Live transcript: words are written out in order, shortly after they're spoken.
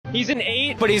He's an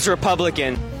 8, but he's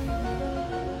Republican.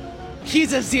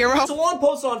 He's a 0. So one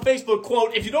post on Facebook,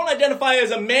 quote, "If you don't identify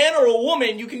as a man or a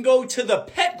woman, you can go to the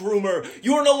pet groomer.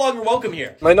 You are no longer welcome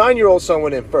here." My 9-year-old son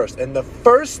went in first, and the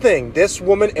first thing this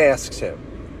woman asks him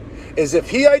is if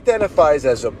he identifies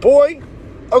as a boy,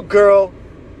 a girl,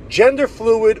 gender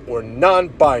fluid, or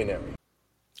non-binary.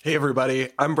 Hey everybody,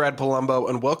 I'm Brad Palumbo,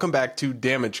 and welcome back to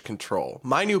Damage Control,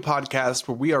 my new podcast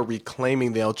where we are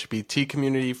reclaiming the LGBT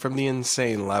community from the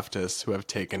insane leftists who have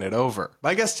taken it over.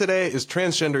 My guest today is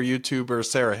transgender YouTuber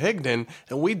Sara Higdon,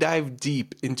 and we dive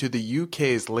deep into the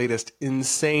UK's latest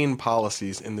insane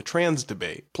policies in the trans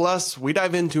debate. Plus, we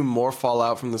dive into more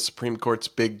fallout from the Supreme Court's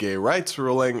big gay rights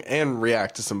ruling and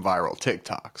react to some viral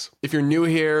TikToks. If you're new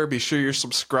here, be sure you're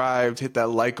subscribed, hit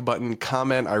that like button,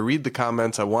 comment. I read the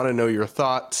comments, I want to know your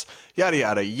thoughts. Yada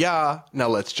yada yada. Now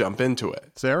let's jump into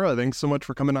it. Sara, thanks so much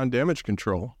for coming on Damage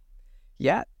Control.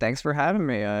 Yeah, thanks for having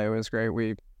me. It was great.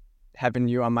 We having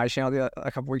you on my channel a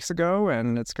couple weeks ago,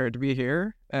 and it's great to be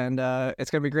here. And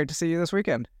it's going to be great to see you this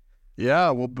weekend. Yeah,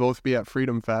 we'll both be at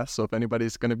Freedom Fest, so if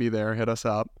anybody's going to be there, hit us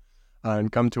up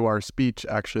and come to our speech,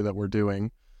 actually, that we're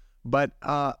doing. But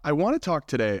I want to talk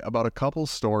today about a couple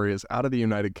stories out of the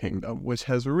United Kingdom, which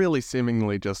has really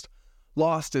seemingly just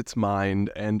lost its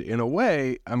mind, and in a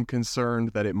way, I'm concerned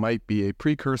that it might be a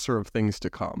precursor of things to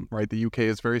come, right? The UK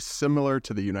is very similar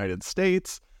to the United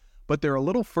States, but they're a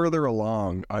little further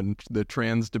along on the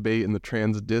trans debate and the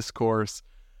trans discourse,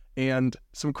 and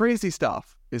some crazy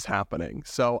stuff is happening.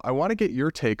 So I want to get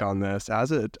your take on this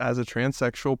as a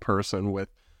transsexual person with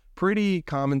pretty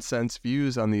common sense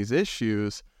views on these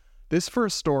issues. This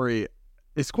first story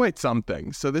is quite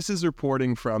something. So this is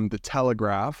reporting from The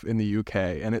Telegraph in the UK,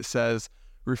 and it says,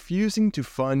 refusing to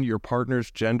fund your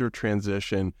partner's gender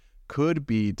transition could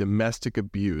be domestic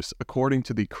abuse, according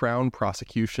to the Crown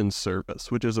Prosecution Service,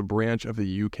 which is a branch of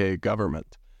the UK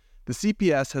government. The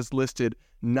CPS has listed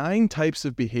 9 types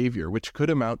of behavior which could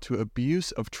amount to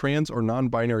abuse of trans or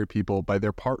non-binary people by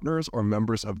their partners or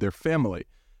members of their family.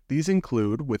 These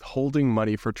include withholding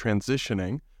money for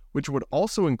transitioning, which would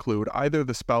also include either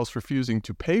the spouse refusing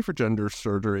to pay for gender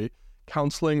surgery,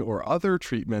 counseling, or other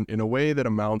treatment in a way that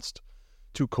amounts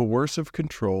to coercive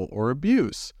control or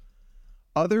abuse.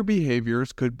 Other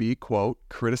behaviors could be, quote,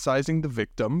 criticizing the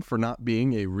victim for not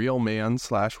being a real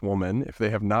man/woman if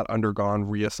they have not undergone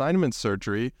reassignment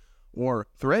surgery, or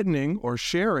threatening or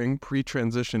sharing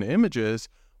pre-transition images,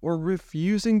 or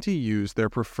refusing to use their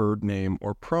preferred name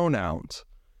or pronouns.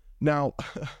 Now,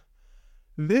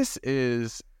 this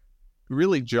is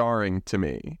really jarring to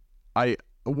me.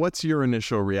 What's your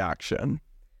initial reaction?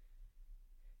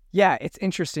 Yeah, it's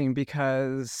interesting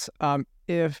because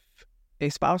if a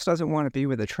spouse doesn't want to be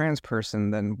with a trans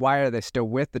person, then why are they still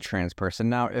with the trans person?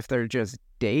 Now, if they're just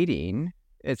dating,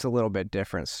 it's a little bit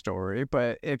different story.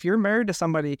 But if you're married to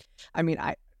somebody,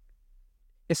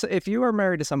 if you are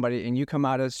married to somebody and you come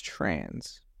out as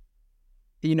trans,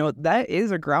 that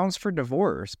is a grounds for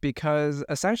divorce, because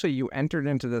essentially you entered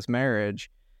into this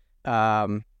marriage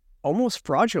almost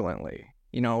fraudulently,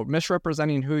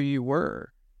 misrepresenting who you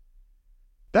were.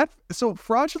 So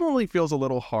fraudulently feels a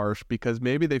little harsh, because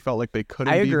maybe they felt like they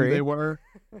couldn't be who they were.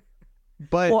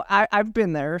 But well, I've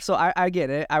been there, so I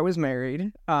get it. I was married,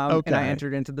 and I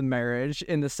entered into the marriage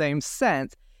in the same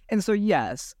sense. And so,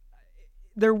 yes,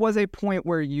 there was a point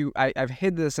where I've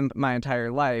hid this in my entire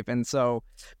life. And so,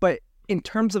 but in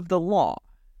terms of the law,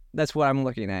 that's what I'm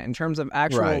looking at. In terms of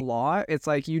actual law, it's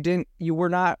like you were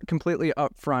not completely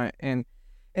upfront. And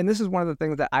this is one of the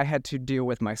things that I had to deal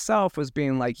with myself, was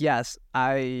being like, yes,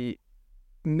 I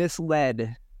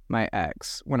misled my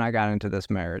ex when I got into this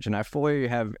marriage, and I fully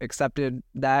have accepted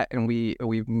that, and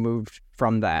we've moved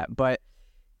from that. But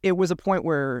it was a point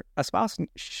where a spouse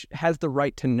has the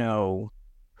right to know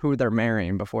who they're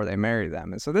marrying before they marry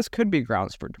them. And so this could be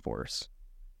grounds for divorce.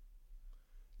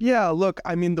 Yeah, look,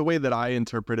 the way that I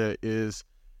interpret it is,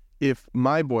 if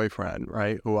my boyfriend,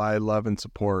 right, who I love and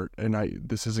support, and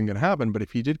this isn't going to happen, but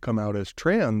if he did come out as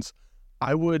trans,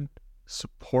 I would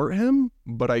support him,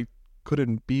 but I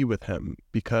couldn't be with him,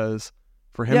 because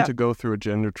for him to go through a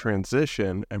gender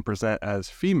transition and present as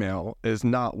female is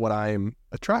not what I'm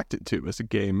attracted to as a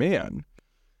gay man.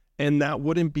 And that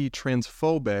wouldn't be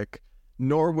transphobic,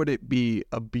 nor would it be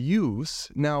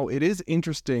abuse. Now, it is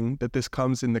interesting that this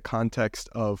comes in the context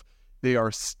of they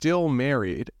are still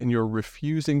married and you're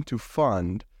refusing to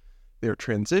fund their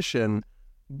transition.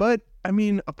 But I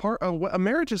mean, a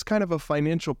marriage is kind of a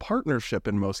financial partnership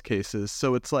in most cases.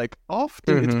 So it's like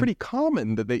often it's pretty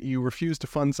common that you refuse to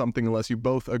fund something unless you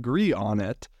both agree on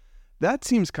it. That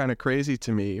seems kind of crazy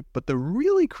to me. But the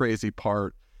really crazy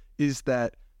part is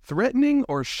that Threatening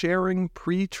or sharing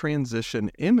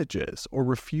pre-transition images or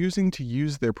refusing to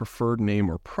use their preferred name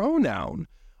or pronoun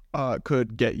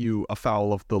could get you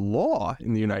afoul of the law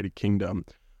in the United Kingdom.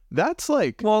 That's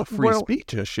like a free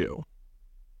speech issue.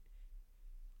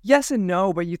 Yes and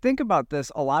no, but you think about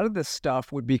this, a lot of this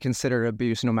stuff would be considered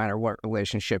abuse no matter what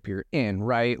relationship you're in,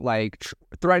 right? Like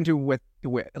threaten to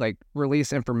like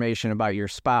release information about your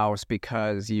spouse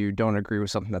because you don't agree with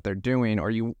something that they're doing,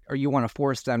 or you want to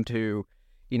force them to,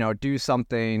 do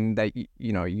something that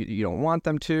you don't want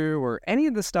them to, or any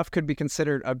of this stuff could be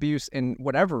considered abuse in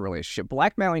whatever relationship.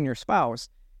 Blackmailing your spouse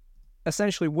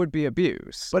essentially would be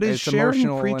abuse. But is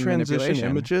sharing pre-transition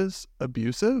images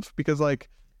abusive? Because like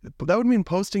that would mean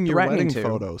posting your wedding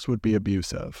photos would be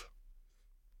abusive.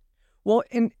 Well,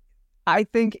 and I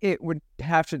think it would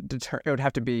have to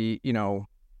be,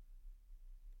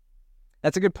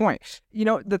 that's a good point.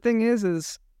 The thing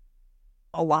is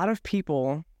a lot of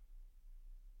people,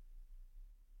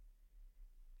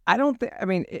 I don't think, I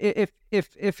mean, if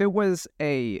it was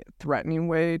a threatening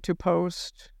way to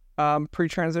post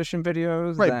pre-transition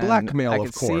videos, right, then blackmail, I could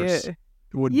of course, see it.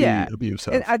 Would be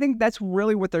abusive. And I think that's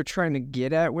really what they're trying to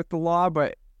get at with the law.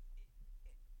 But,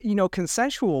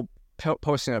 consensual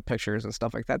posting of pictures and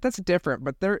stuff like that, that's different.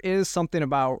 But there is something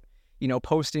about,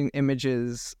 posting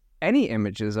images, any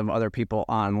images of other people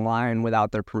online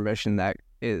without their permission that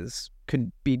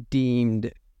could be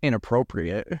deemed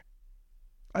inappropriate.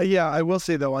 Yeah, I will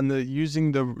say though, on the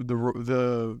using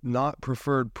the not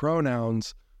preferred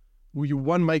pronouns,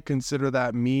 one might consider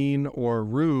that mean or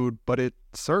rude, but it's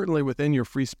certainly within your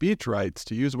free speech rights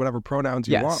to use whatever pronouns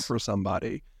you want for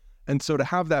somebody. And so to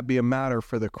have that be a matter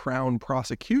for the Crown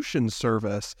Prosecution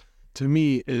Service, to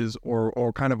me, is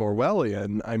or kind of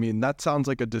Orwellian. I mean, that sounds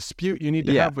like a dispute you need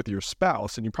to have with your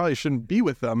spouse, and you probably shouldn't be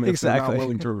with them if they're not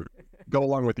willing to go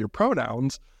along with your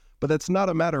pronouns, but that's not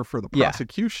a matter for the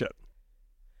prosecution.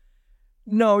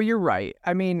 No, you're right.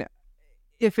 I mean,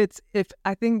 if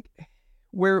I think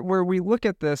where we look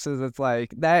at this is it's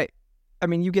like that. I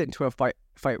mean, you get into a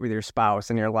fight with your spouse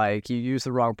and you're like, you use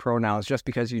the wrong pronouns just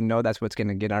because that's what's going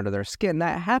to get under their skin.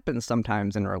 That happens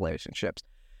sometimes in relationships.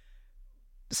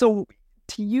 So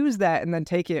to use that and then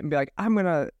take it and be like, I'm going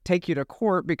to take you to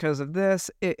court because of this,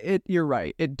 you're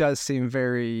right. It does seem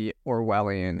very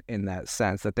Orwellian in that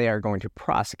sense that they are going to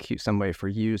prosecute somebody for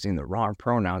using the wrong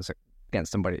pronouns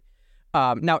against somebody.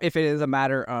 Now, if it is a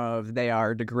matter of they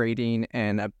are degrading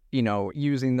and,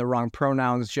 using the wrong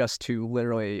pronouns just to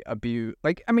literally abuse,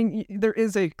 there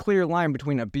is a clear line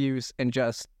between abuse and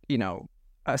just,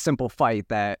 a simple fight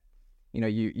that,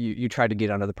 you try to get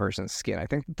under the person's skin. I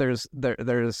think there's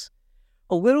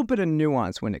a little bit of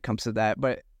nuance when it comes to that,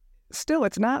 but still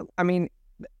it's not,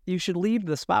 you should leave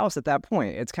the spouse at that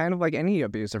point. It's kind of like any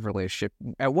abusive relationship.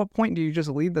 At what point do you just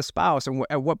leave the spouse, and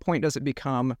at what point does it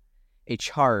become a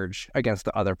charge against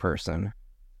the other person?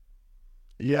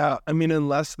 Yeah,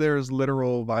 unless there's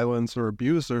literal violence or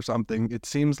abuse or something, it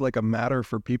seems like a matter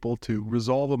for people to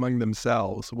resolve among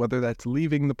themselves, whether that's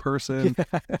leaving the person,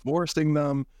 forcing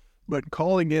them, but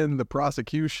calling in the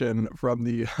prosecution from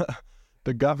the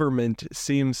the government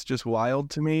seems just wild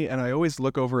to me. And I always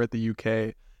look over at the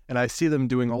UK and I see them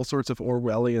doing all sorts of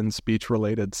Orwellian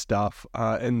speech-related stuff.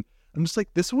 And I'm just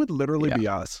like, this would literally be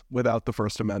us without the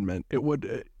First Amendment. It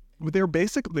would... They're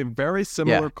basically very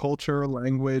similar culture,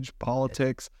 language,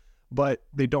 politics, but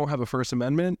they don't have a First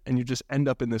Amendment, and you just end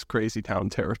up in this crazy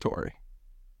town territory.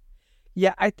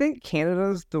 Yeah, I think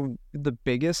Canada's the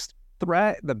biggest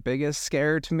threat, the biggest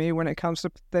scare to me when it comes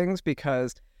to things,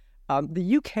 because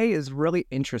the UK is really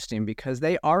interesting because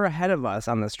they are ahead of us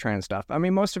on this trans stuff.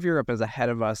 Most of Europe is ahead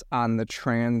of us on the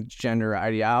transgender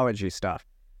ideology stuff.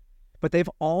 But they've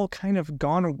all kind of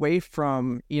gone away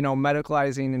from,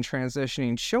 medicalizing and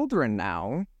transitioning children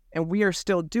now, and we are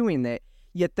still doing that,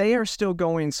 yet they are still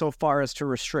going so far as to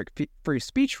restrict free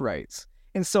speech rights.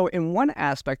 And so in one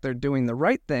aspect, they're doing the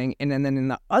right thing, and then in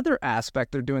the other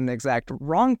aspect, they're doing the exact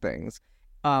wrong things.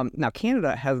 Now,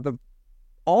 Canada has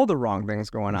all the wrong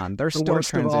things going on. They're still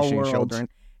transitioning children.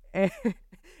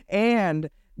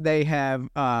 And they have,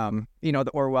 the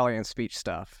Orwellian speech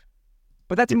stuff.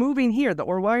 But that's moving here. The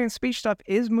Orwellian speech stuff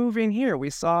is moving here. We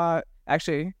saw,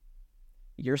 actually,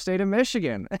 your state of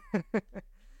Michigan,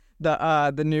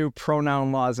 the new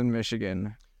pronoun laws in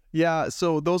Michigan. Yeah,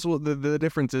 so those will the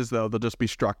difference is though they'll just be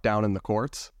struck down in the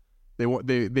courts.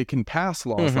 They can pass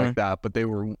laws like that, but they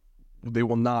will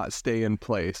not stay in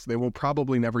place. They will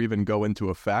probably never even go into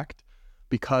effect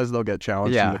because they'll get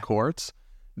challenged in the courts.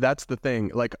 That's the thing.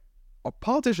 Like,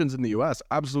 politicians in the U.S.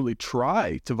 absolutely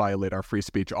try to violate our free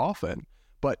speech often.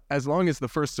 But as long as the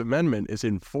First Amendment is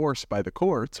enforced by the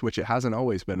courts, which it hasn't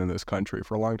always been in this country,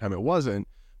 for a long time it wasn't,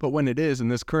 But when it is,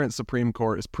 and this current Supreme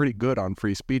Court is pretty good on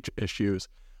free speech issues,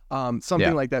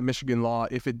 something like that Michigan law,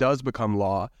 if it does become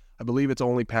law, I believe it's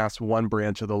only passed one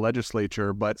branch of the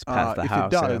legislature, but if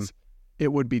it does,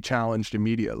 it would be challenged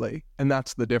immediately. And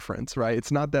that's the difference, right?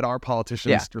 It's not that our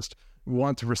politicians just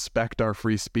want to respect our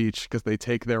free speech because they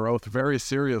take their oath very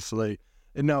seriously.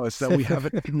 No, it's that we have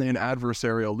an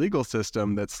adversarial legal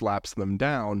system that slaps them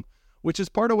down, which is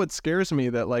part of what scares me,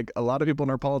 that like a lot of people in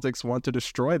our politics want to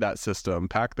destroy that system,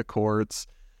 pack the courts,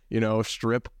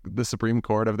 strip the Supreme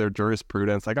Court of their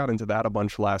jurisprudence. I got into that a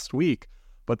bunch last week,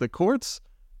 but the courts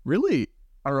really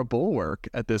are a bulwark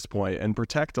at this point and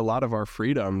protect a lot of our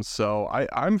freedoms. So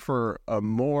I'm for a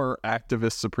more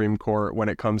activist Supreme Court when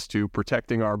it comes to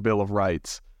protecting our Bill of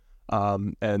Rights.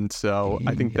 And so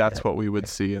I think that's what we would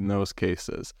see in those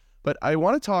cases. But I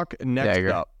want to talk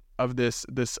next up of this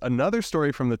another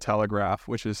story from the Telegraph,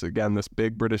 which is, again, this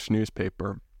big British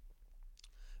newspaper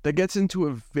that gets into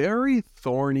a very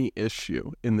thorny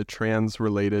issue in the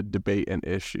trans-related debate and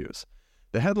issues.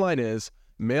 The headline is,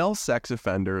 "Male sex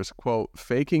offenders, quote,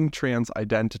 faking trans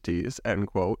identities, end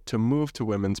quote, to move to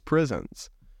women's prisons."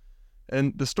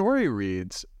 And the story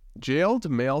reads, "Jailed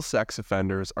male sex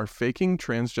offenders are faking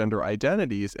transgender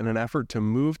identities in an effort to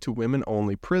move to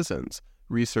women-only prisons,"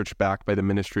 research backed by the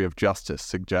Ministry of Justice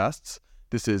suggests.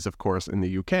 This is, of course, in the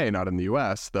UK, not in the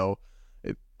US, though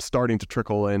it's starting to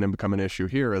trickle in and become an issue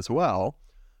here as well.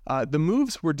 The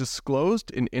moves were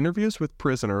disclosed in interviews with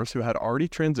prisoners who had already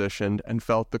transitioned and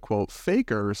felt the, quote,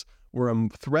 fakers were a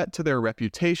threat to their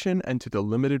reputation and to the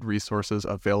limited resources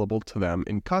available to them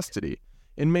in custody.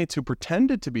 Inmates who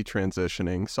pretended to be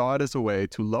transitioning saw it as a way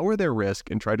to lower their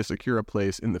risk and try to secure a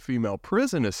place in the female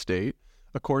prison estate,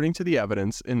 according to the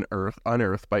evidence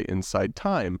unearthed by Inside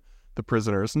Time, the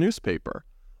prisoner's newspaper.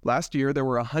 Last year, there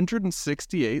were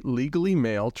 168 legally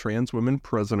male trans women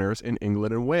prisoners in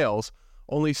England and Wales.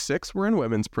 Only 6 were in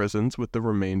women's prisons, with the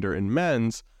remainder in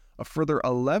men's. A further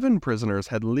 11 prisoners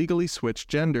had legally switched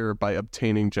gender by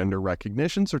obtaining gender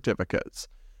recognition certificates.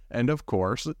 And of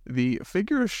course, the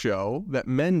figures show that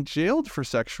men jailed for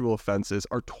sexual offenses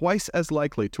are twice as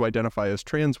likely to identify as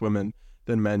trans women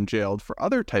than men jailed for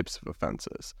other types of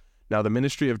offenses. Now, the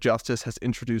Ministry of Justice has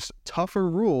introduced tougher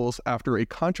rules after a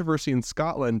controversy in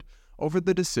Scotland over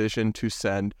the decision to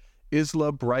send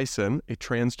Isla Bryson, a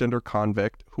transgender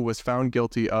convict who was found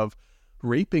guilty of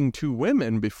raping 2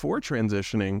 women before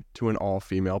transitioning, to an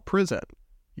all-female prison.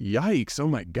 Yikes, oh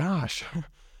my gosh.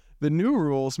 The new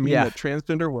rules mean that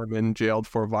transgender women jailed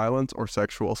for violence or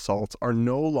sexual assaults are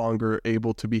no longer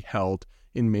able to be held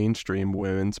in mainstream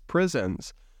women's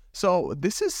prisons. So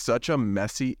this is such a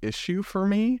messy issue for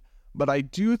me, but I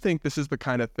do think this is the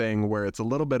kind of thing where it's a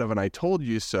little bit of an I told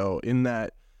you so, in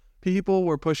that people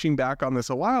were pushing back on this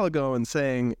a while ago and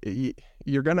saying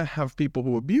you're going to have people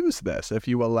who abuse this if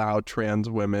you allow trans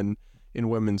women in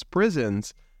women's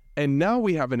prisons. And now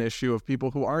we have an issue of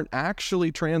people who aren't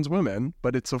actually trans women,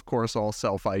 but it's, of course, all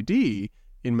self-ID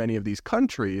in many of these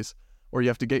countries, or you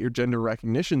have to get your gender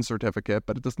recognition certificate,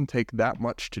 but it doesn't take that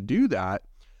much to do that.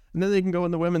 And then they can go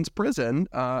in the women's prison,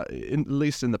 at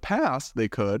least in the past they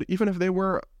could, even if they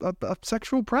were a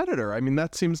sexual predator. I mean,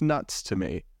 that seems nuts to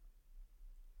me.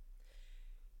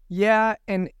 Yeah,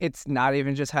 and it's not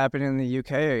even just happening in the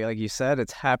UK. Like you said,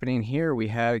 it's happening here. We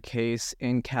had a case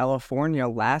in California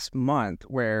last month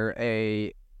where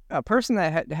a person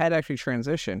that had actually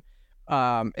transitioned,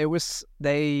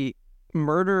 they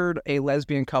murdered a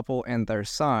lesbian couple and their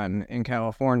son in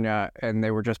California, and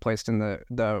they were just placed in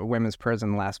the women's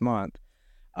prison last month.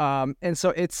 And so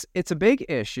it's a big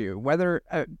issue, whether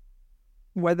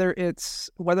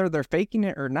they're faking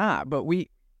it or not. But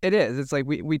it is. It's like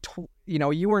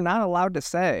you were not allowed to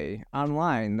say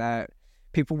online that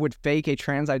people would fake a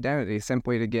trans identity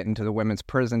simply to get into the women's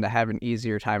prison to have an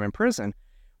easier time in prison.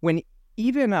 When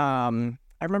even I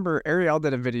remember Ariel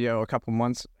did a video a couple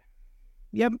months,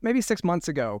 maybe 6 months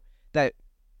ago, that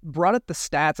brought up the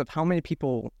stats of how many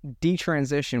people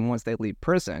detransition once they leave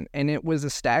prison, and it was a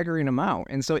staggering amount.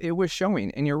 And so it was showing.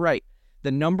 And you're right,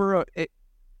 the number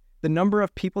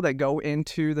of people that go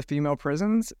into the female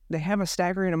prisons, they have a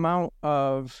staggering amount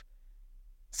of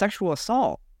sexual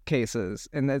assault cases.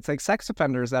 And it's like sex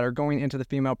offenders that are going into the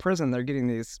female prison. They're getting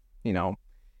these,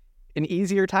 an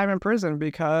easier time in prison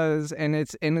because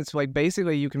it's like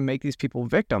basically you can make these people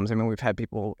victims. I mean, we've had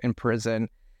people in prison,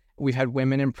 we've had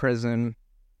women in prison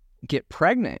get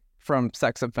pregnant from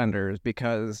sex offenders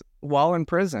while in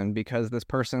prison, because this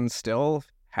person still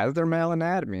has their male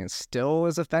anatomy and still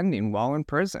is offending while in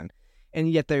prison.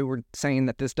 And yet they were saying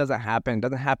that this doesn't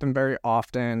happen very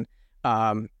often.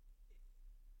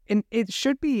 And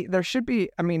there should be,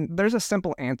 I mean, there's a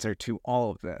simple answer to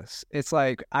all of this. It's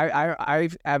like, I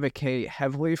advocate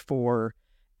heavily for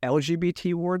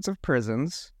LGBT wards of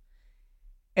prisons.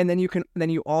 And then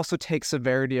you also take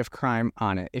severity of crime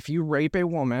on it. If you rape a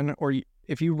woman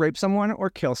if you rape someone or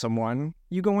kill someone,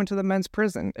 you go into the men's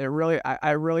prison.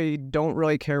 I really don't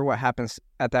really care what happens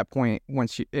at that point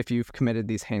if you've committed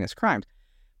these heinous crimes.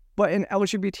 But an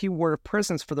LGBT ward of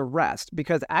prisons for the rest,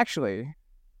 because actually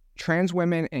trans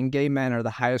women and gay men are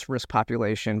the highest risk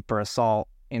population for assault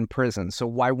in prison. So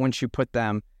why wouldn't you put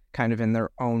them kind of in their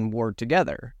own ward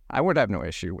together? I would have no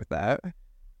issue with that.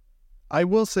 I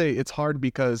will say it's hard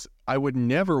because I would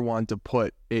never want to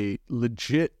put a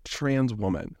legit trans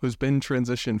woman who's been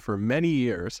transitioned for many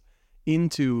years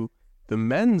into the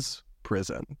men's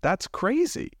prison. That's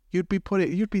crazy. You'd be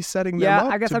setting them up. Yeah,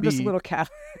 I guess I'm just a little callous.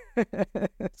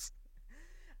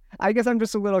 I guess I'm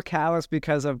just a little callous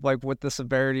because of like what the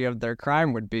severity of their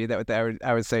crime would be.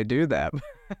 I would say do that.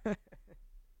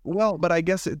 Well, but I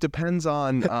guess it depends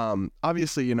on,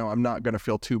 obviously, you know, I'm not going to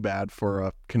feel too bad for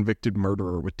a convicted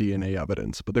murderer with DNA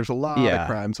evidence, but there's a lot of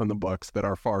crimes on the books that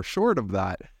are far short of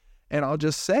that. And I'll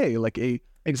just say, like a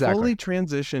fully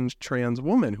transitioned trans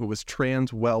woman who was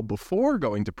trans well before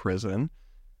going to prison,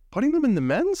 putting them in the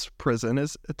men's prison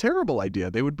is a terrible idea.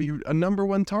 They would be a number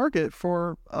one target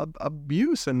for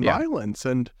abuse and violence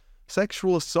and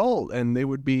sexual assault, and they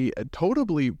would be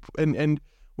totally, and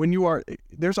when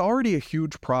there's already a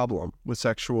huge problem with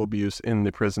sexual abuse in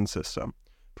the prison system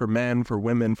for men, for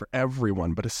women, for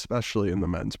everyone, but especially in the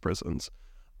men's prisons.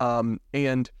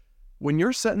 And when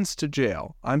you're sentenced to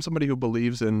jail, I'm somebody who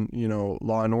believes in, you know,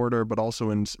 law and order, but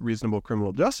also in reasonable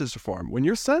criminal justice reform. When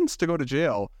you're sentenced to go to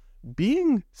jail,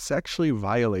 being sexually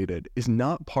violated is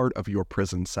not part of your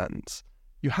prison sentence.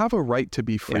 You have a right to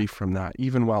be free from that,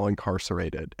 even while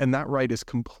incarcerated. And that right is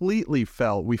completely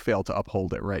we fail to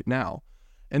uphold it right now.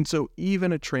 And so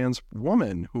even a trans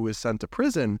woman who is sent to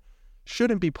prison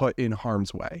shouldn't be put in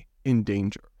harm's way, in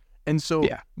danger. And so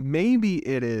maybe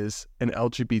it is an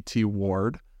LGBT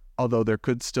ward, although there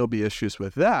could still be issues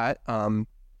with that.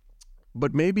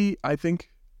 But maybe I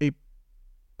think a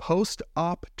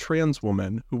post-op trans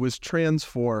woman who was trans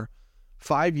for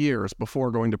 5 years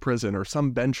before going to prison, or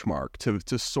some benchmark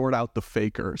to sort out the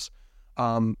fakers,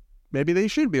 maybe they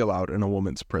should be allowed in a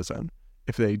woman's prison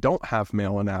if they don't have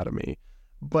male anatomy.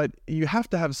 But you have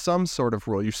to have some sort of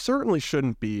rule. You certainly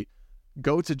shouldn't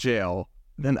go to jail,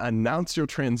 then announce your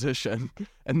transition,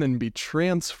 and then be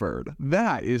transferred.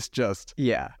 That is just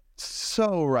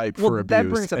so ripe for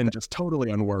abuse and just totally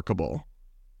unworkable.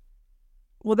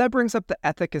 Well, that brings up the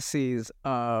efficacies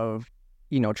of,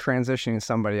 you know, transitioning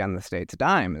somebody on the state's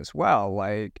dime as well.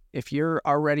 Like, if you're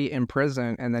already in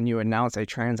prison and then you announce a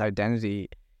trans identity,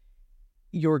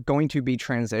 you're going to be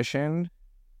transitioned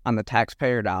on the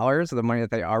taxpayer dollars, the money that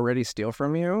they already steal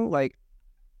from you. Like,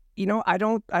 you know, I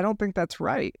don't think that's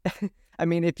right. I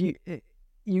mean, if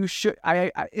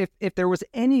there was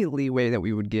any leeway that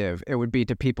we would give, it would be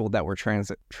to people that were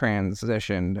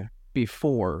transitioned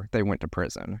before they went to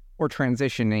prison or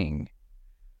transitioning.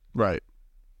 Right.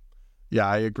 Yeah,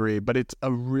 I agree. But it's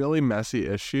a really messy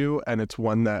issue, and it's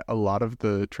one that a lot of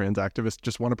the trans activists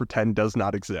just want to pretend does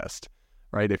not exist,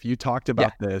 right? If you talked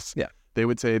about this, they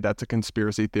would say that's a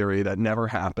conspiracy theory that never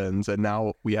happens. And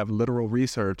now we have literal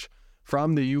research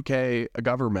from the UK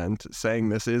government saying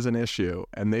this is an issue,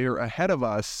 and they are ahead of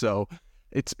us. So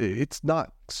it's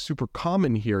not super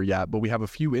common here yet, but we have a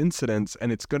few incidents,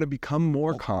 and it's going to become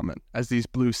more common as these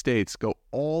blue states go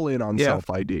all in on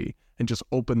self-ID and just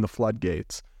open the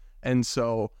floodgates. And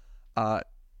so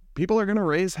people are going to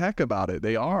raise heck about it.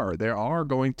 They are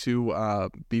going to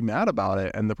be mad about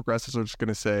it. And the progressives are just going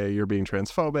to say, you're being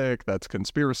transphobic. That's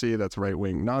conspiracy. That's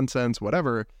right-wing nonsense,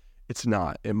 whatever. It's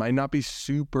not. It might not be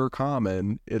super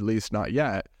common, at least not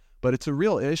yet, but it's a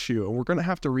real issue. And we're going to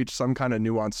have to reach some kind of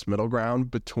nuanced middle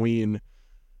ground between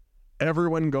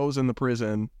everyone goes in the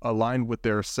prison aligned with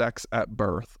their sex at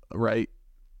birth, right?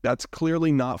 That's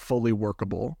clearly not fully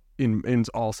workable in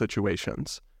all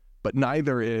situations, but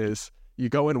neither is you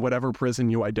go in whatever prison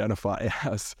you identify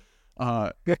as.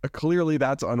 Clearly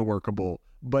that's unworkable,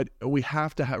 but we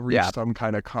have to reach some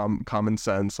kind of common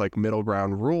sense, like middle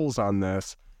ground rules on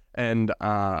this. And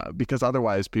because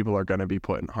otherwise people are going to be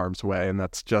put in harm's way, and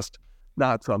that's just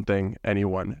not something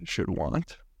anyone should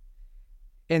want.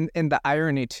 And the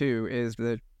irony too is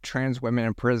the trans women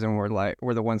in prison were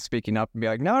the ones speaking up and be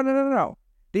like, no.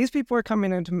 These people are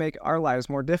coming in to make our lives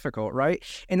more difficult, right?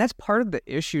 And that's part of the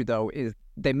issue, though, is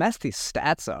they mess these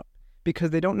stats up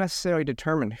because they don't necessarily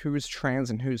determine who's trans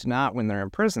and who's not when they're in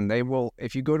prison. They will,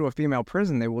 if you go to a female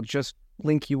prison, they will just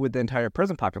link you with the entire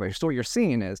prison population. So what you're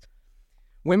seeing is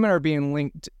women are being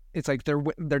linked. It's like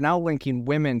they're now linking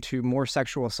women to more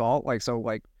sexual assault. Like, so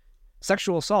like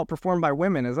sexual assault performed by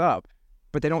women is up,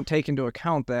 but they don't take into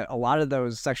account that a lot of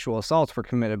those sexual assaults were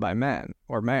committed by men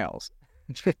or males.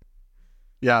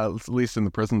 Yeah, at least in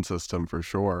the prison system for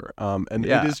sure. And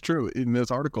it is true. In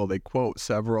this article, they quote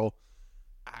several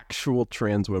actual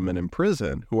trans women in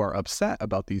prison who are upset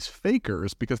about these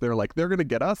fakers because they're like, they're going to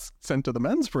get us sent to the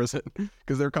men's prison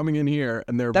because they're coming in here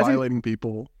and they're violating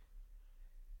people.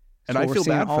 And I feel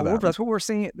bad for them. That's what we're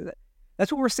seeing.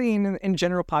 That's what we're seeing in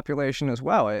general population as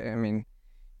well. I mean,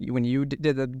 when you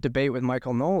did the debate with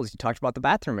Michael Knowles, you talked about the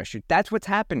bathroom issue. That's what's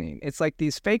happening. It's like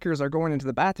these fakers are going into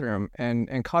the bathroom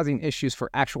and causing issues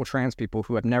for actual trans people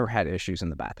who have never had issues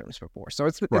in the bathrooms before. So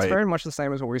it's very much the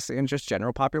same as what we see in just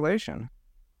general population.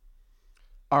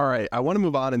 All right, I want to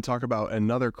move on and talk about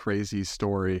another crazy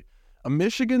story. A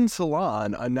Michigan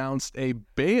salon announced a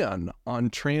ban on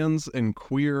trans and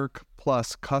queer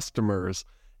plus customers.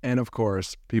 And of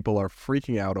course, people are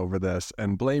freaking out over this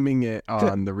and blaming it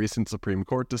on the recent Supreme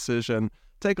Court decision.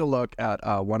 Take a look at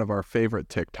one of our favorite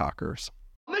TikTokers.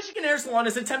 Michigan Hair Salon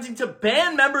is attempting to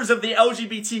ban members of the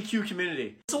LGBTQ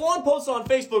community. The salon posted on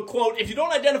Facebook, quote, "If you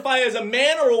don't identify as a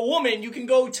man or a woman, you can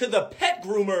go to the pet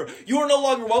groomer. You are no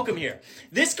longer welcome here."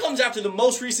 This comes after the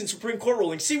most recent Supreme Court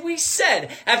ruling. See, we said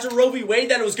after Roe v.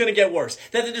 Wade that it was going to get worse,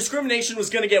 that the discrimination was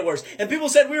going to get worse. And people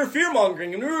said we were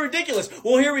fear-mongering and we were ridiculous.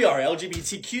 Well, here we are.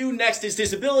 LGBTQ, next is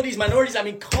disabilities, minorities. I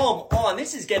mean, come on.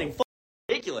 This is getting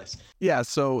ridiculous. Yeah,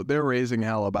 so they're raising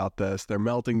hell about this. They're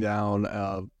melting down.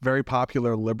 A very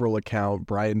popular liberal account,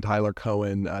 Brian Tyler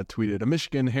Cohen, tweeted, "A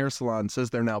Michigan hair salon says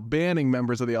they're now banning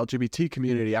members of the LGBT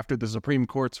community after the Supreme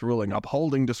Court's ruling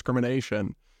upholding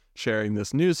discrimination," sharing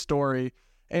this news story.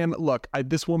 And look,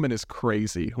 this woman is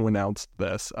crazy who announced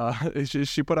this.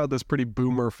 She put out this pretty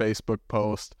boomer Facebook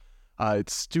post.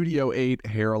 It's Studio 8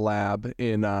 Hair Lab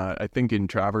in, I think, in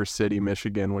Traverse City,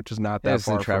 Michigan, which is not that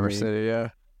far from Traverse me. City, yeah.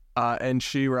 And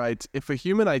she writes, "If a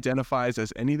human identifies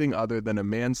as anything other than a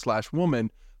man/woman,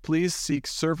 please seek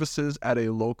services at a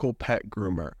local pet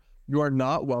groomer. You are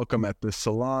not welcome at the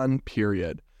salon,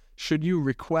 period. Should you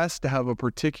request to have a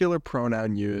particular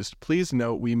pronoun used, please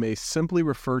note we may simply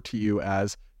refer to you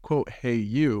as, quote, hey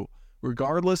you,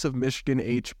 regardless of Michigan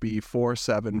HB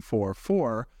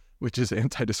 4744, which is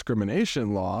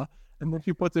anti-discrimination law." And then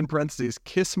she puts in parentheses,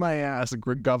 "kiss my ass,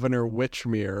 Governor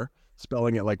Witchmere,"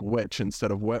 spelling it like witch instead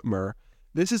of Whitmer.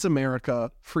 "This is America,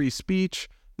 free speech.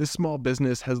 This small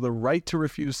business has the right to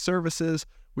refuse services.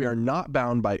 We are not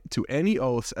bound to any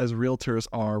oaths as realtors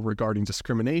are regarding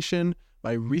discrimination.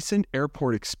 My recent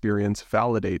airport experience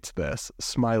validates this."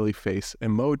 Smiley face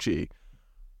emoji.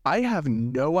 I have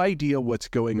no idea what's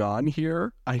going on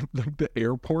here. I like the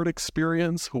airport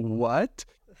experience. What?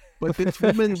 But this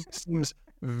woman seems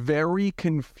very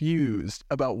confused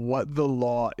about what the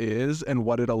law is and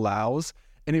what it allows,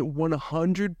 and it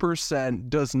 100%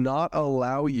 does not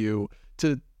allow you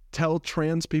to tell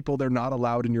trans people they're not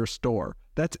allowed in your store.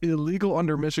 That's illegal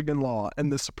under Michigan law,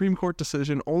 and the Supreme Court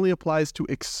decision only applies to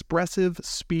expressive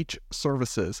speech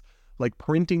services, like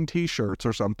printing t-shirts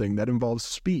or something that involves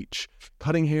speech.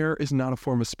 Cutting hair is not a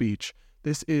form of speech.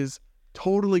 This is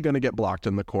totally going to get blocked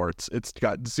in the courts. It's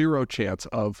got zero chance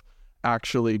of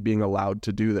actually being allowed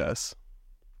to do this.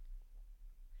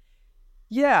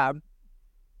 Yeah,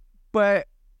 but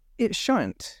it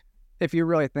shouldn't, if you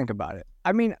really think about it.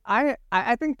 I mean, I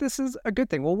think this is a good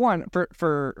thing. Well, one,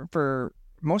 for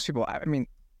most people, I mean,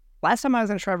 last time I was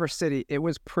in Traverse City, it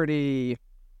was pretty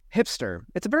hipster.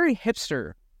 It's a very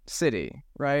hipster city,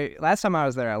 right? Last time I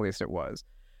was there, at least it was.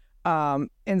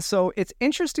 And so it's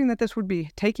interesting that this would be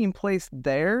taking place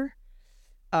there.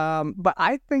 But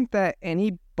I think that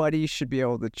anybody should be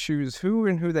able to choose who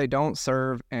and who they don't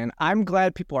serve. And I'm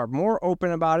glad people are more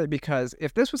open about it, because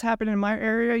if this was happening in my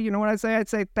area, you know what I'd say? I'd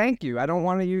say, thank you. I know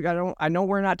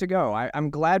where not to go.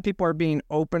 I'm glad people are being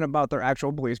open about their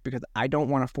actual beliefs, because I don't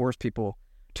want to force people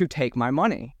to take my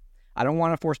money. I don't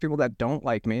want to force people that don't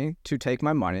like me to take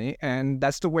my money. And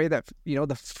that's the way that,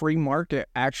 the free market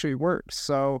actually works.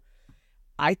 So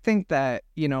I think that,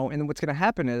 and what's going to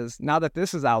happen is, now that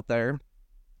this is out there,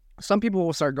 some people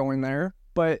will start going there,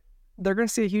 but they're going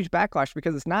to see a huge backlash,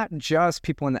 because it's not just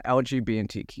people in the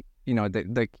LGBTQ,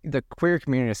 the queer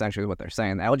community, essentially, is what they're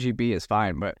saying. The LGB is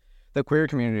fine, but the queer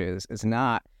community is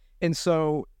not. And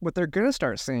so what they're going to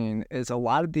start seeing is a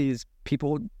lot of these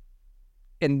people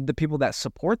and the people that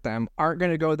support them aren't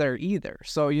going to go there either.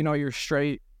 So, your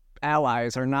straight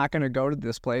allies are not going to go to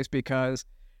this place because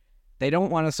they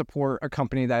don't want to support a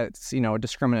company that's,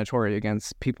 discriminatory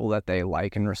against people that they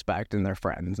like and respect and their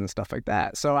friends and stuff like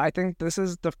that. So I think this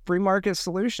is the free market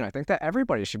solution. I think that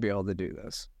everybody should be able to do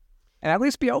this. and at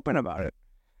least be open about it.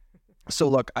 So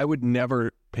look, I would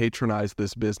never patronize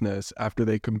this business after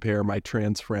they compare my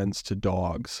trans friends to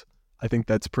dogs. I think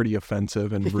that's pretty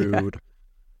offensive and rude.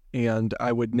 And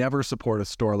I would never support a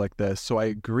store like this. So I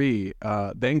agree.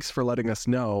 Thanks for letting us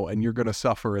know. And you're going to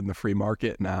suffer in the free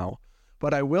market now.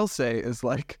 But I will say is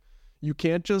like, you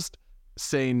can't just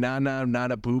say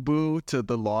na boo boo to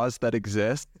the laws that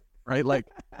exist, right? Like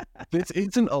this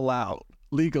isn't allowed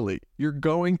legally. You're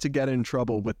going to get in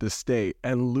trouble with the state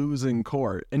and lose in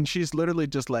court. And she's literally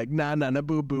just like, na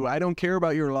boo boo. I don't care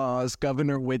about your laws,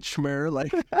 Governor Witchmer.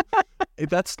 Like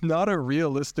that's not a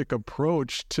realistic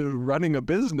approach to running a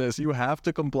business. You have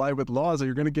to comply with laws or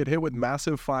you're going to get hit with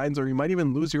massive fines, or you might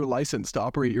even lose your license to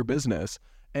operate your business.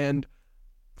 And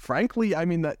frankly, I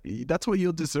mean, that's what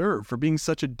you'll deserve for being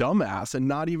such a dumbass and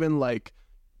not even like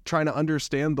trying to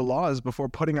understand the laws before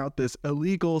putting out this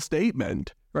illegal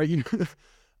statement, right?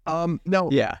 Now,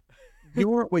 yeah,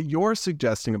 what you're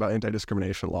suggesting about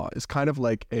anti-discrimination law is kind of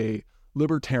like a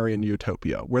libertarian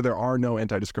utopia where there are no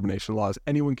anti-discrimination laws.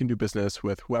 Anyone can do business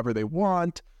with whoever they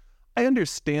want. I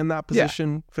understand that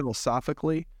position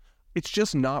philosophically. It's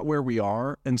just not where we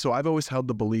are. And so I've always held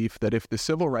the belief that if the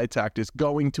Civil Rights Act is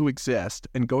going to exist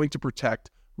and going to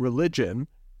protect religion,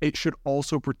 it should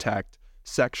also protect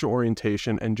sexual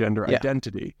orientation and gender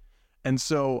identity. And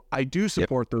so I do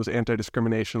support those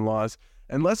anti-discrimination laws.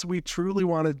 Unless we truly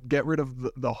want to get rid of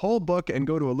the whole book and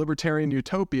go to a libertarian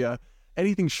utopia,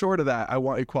 anything short of that, I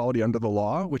want equality under the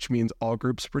law, which means all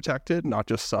groups protected, not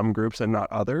just some groups and not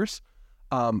others.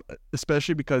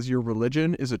 Especially because your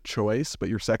religion is a choice, but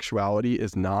your sexuality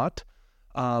is not.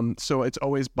 So it's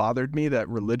always bothered me that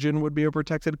religion would be a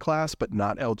protected class, but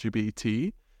not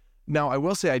LGBT. Now, I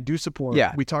will say I do support,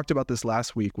 we talked about this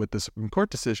last week with the Supreme Court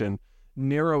decision,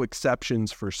 narrow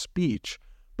exceptions for speech.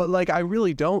 But like, I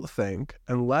really don't think,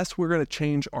 unless we're going to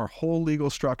change our whole legal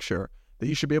structure, that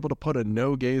you should be able to put a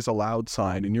no gays allowed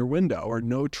sign in your window or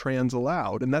no trans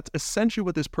allowed. And that's essentially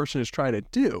what this person is trying to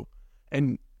do.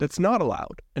 And that's not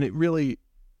allowed. And it really,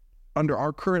 under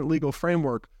our current legal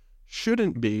framework,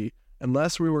 shouldn't be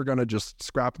unless we were going to just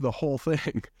scrap the whole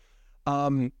thing.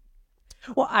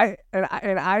 Well, I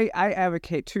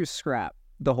advocate to scrap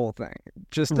the whole thing.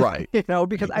 Just right.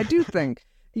 Because I do think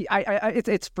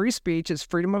it's free speech, it's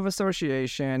freedom of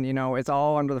association, it's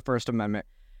all under the First Amendment.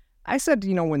 I said,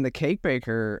 when the cake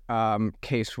baker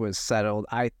case was settled,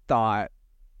 I thought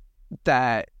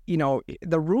that,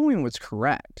 the ruling was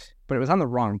correct, but it was on the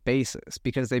wrong basis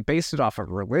because they based it off of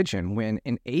religion when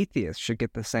an atheist should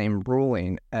get the same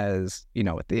ruling as,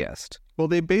 a theist. Well,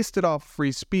 they based it off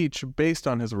free speech based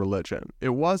on his religion. It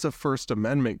was a First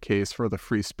Amendment case for the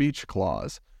free speech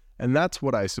clause, and that's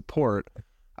what I support.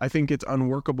 I think it's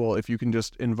unworkable if you can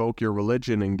just invoke your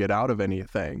religion and get out of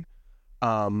anything.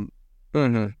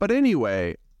 But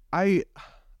anyway, I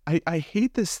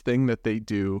hate this thing that they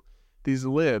do, these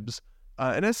libs,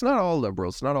 and it's not all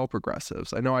liberals, not all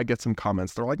progressives. I know I get some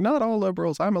comments. They're like, not all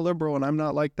liberals. I'm a liberal and I'm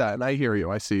not like that. And I hear you.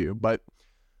 I see you. But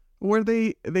where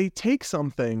they take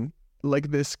something like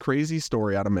this crazy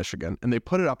story out of Michigan and they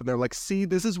put it up and they're like, see,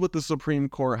 this is what the Supreme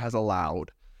Court has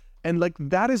allowed. And like,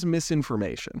 that is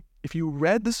misinformation. If you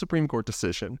read the Supreme Court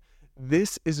decision,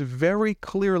 this is very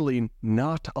clearly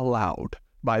not allowed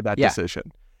by that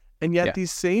decision. And yet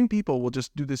these same people will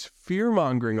just do this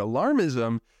fear-mongering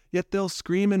alarmism, yet they'll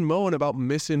scream and moan about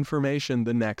misinformation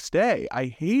the next day. I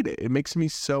hate it. It makes me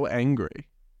so angry.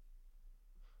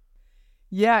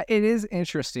 Yeah, it is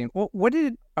interesting. Well, what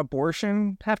did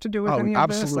abortion have to do with any of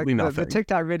this? Absolutely nothing. The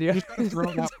TikTok video.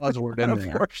 Throw that buzzword in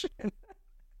there. Abortion.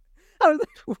 I was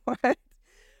like, what?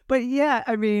 But yeah,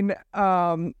 I mean,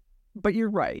 but you're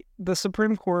right. The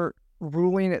Supreme Court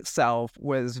ruling itself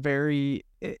was very,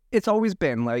 it's always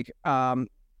been like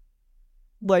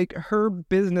her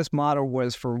business model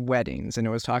was for weddings, and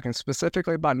it was talking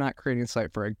specifically about not creating a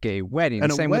site for a gay wedding.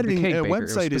 And Same a wedding, with the cake a baker.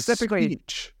 website is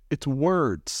speech. It's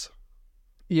words.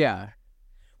 Yeah.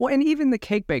 Well, and even the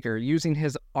cake baker using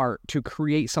his art to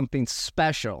create something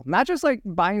special, not just like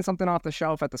buying something off the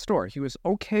shelf at the store. He was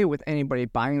okay with anybody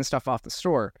buying stuff off the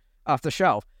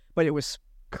shelf, but it was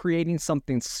creating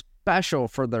something special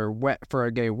for for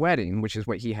a gay wedding, which is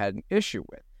what he had an issue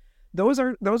with. Those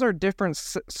are different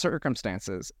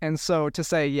circumstances, and so to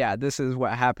say, yeah, this is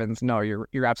what happens. No,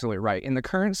 you're absolutely right. In the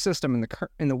current system,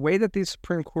 in the way that these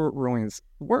Supreme Court rulings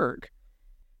work,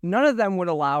 none of them would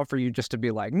allow for you just to be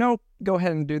like, nope, go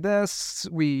ahead and do this.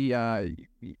 We,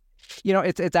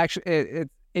 it's actually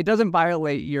it doesn't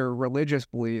violate your religious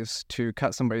beliefs to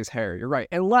cut somebody's hair. You're right,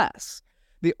 unless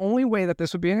the only way that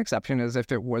this would be an exception is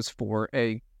if it was for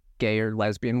a gay or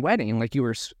lesbian wedding. Like you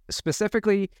were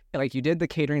specifically, like you did the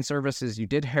catering services, you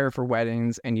did hair for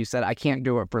weddings, and you said, I can't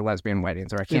do it for lesbian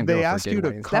weddings, or I can't do it for gay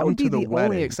weddings. That would be the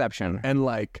only exception. And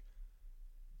like,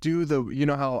 do the, you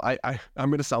know how I'm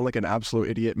going to sound like an absolute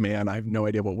idiot, man. I have no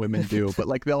idea what women do, but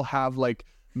like they'll have like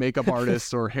makeup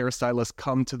artists or hairstylists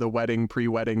come to the wedding,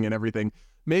 pre-wedding and everything.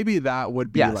 Maybe that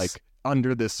would be like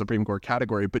under this Supreme Court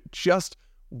category, but just,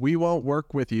 we won't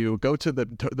work with you. Go to the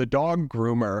dog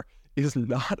groomer is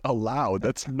not allowed.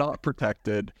 That's not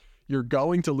protected. You're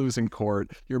going to lose in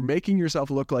court. You're making yourself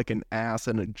look like an ass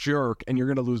and a jerk, and you're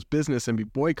going to lose business and be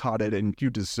boycotted, and you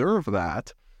deserve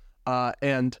that.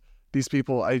 And these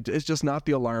people, it's just not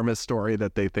the alarmist story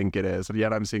that they think it is. And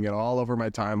yet I'm seeing it all over my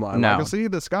timeline. No. Like, see,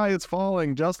 the sky is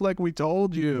falling just like we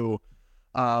told you.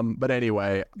 But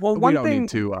anyway, well, we don't need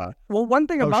to. One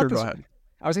thing about this, go ahead.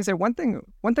 I was gonna say one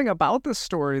thing about this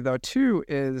story though too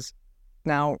is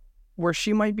now where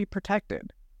she might be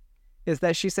protected is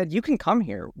that she said, you can come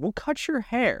here, we'll cut your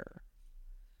hair,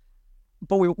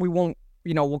 but we won't,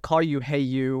 you know, we'll call you hey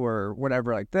you or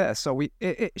whatever like this. So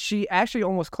she actually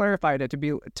almost clarified it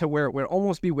to where it would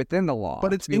almost be within the law.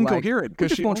 But it's incoherent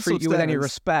because she won't also treat you with any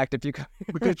respect if you come.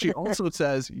 Because she also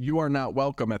says you are not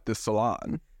welcome at this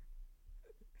salon.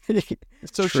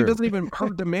 So True. she doesn't even, her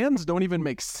demands don't even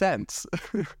make sense.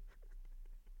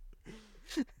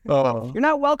 You're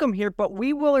not welcome here, but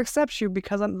we will accept you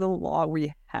because under the law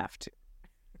we have to.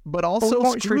 But also we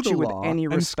won't screw treat the you with law any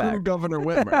and respect. screw Governor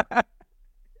Whitmer.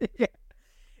 Yeah.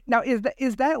 Now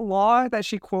is that law that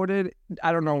she quoted?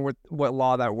 I don't know what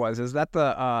law that was. Is that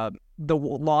the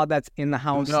law that's in the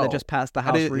House that just passed the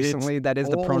House recently? That is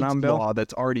the pronoun bill law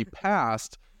that's already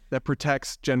passed that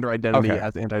protects gender identity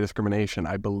as anti-discrimination,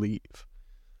 I believe.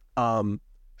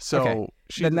 So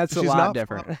then that's a lot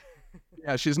different.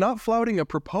 Yeah, she's not flouting a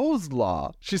proposed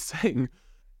law. She's saying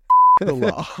the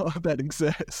law that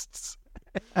exists.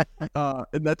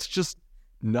 And that's just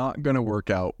not going to work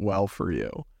out well for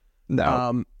you.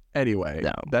 No. Anyway,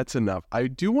 that's enough. I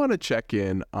do want to check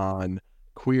in on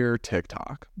queer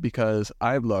TikTok because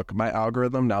my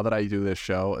algorithm now that I do this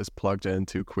show is plugged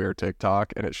into queer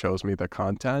TikTok and it shows me the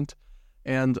content,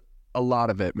 and a lot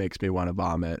of it makes me want to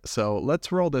vomit. So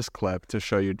let's roll this clip to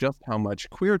show you just how much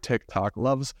queer TikTok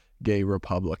loves gay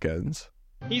Republicans.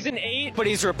 He's an 8, but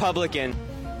he's Republican.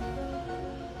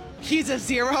 He's a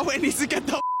 0 and needs to get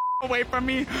the away from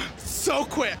me so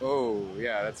quick. Oh,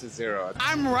 yeah, that's a 0.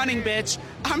 I'm running, bitch.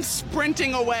 I'm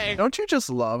sprinting away. Don't you just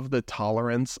love the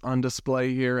tolerance on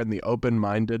display here and the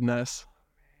open-mindedness?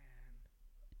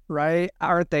 Right?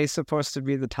 Aren't they supposed to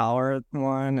be the tolerant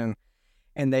one?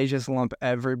 And they just lump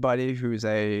everybody who's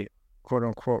a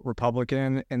quote-unquote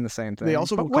Republican in the same thing. They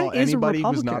also will call anybody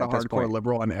who's not a hardcore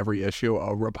liberal on every issue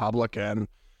a Republican.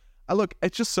 Look,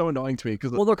 it's just so annoying to me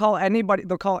because they'll call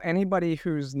anybody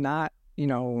who's not, you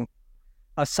know,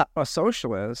 a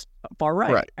socialist far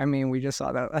right. I mean, we just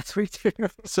saw that last week too.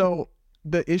 So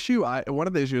one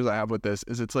of the issues I have with this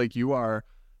is it's like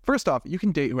first off, you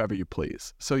can date whoever you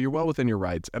please. So you're well within your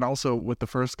rights. And also with the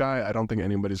first guy, I don't think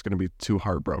anybody's going to be too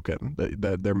heartbroken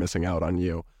that they're missing out on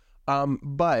you.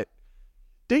 But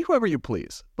date whoever you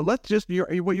please. But what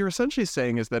you're essentially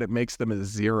saying is that it makes them a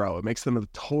 0. It makes them a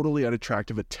totally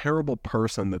unattractive, a terrible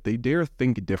person, that they dare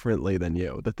think differently than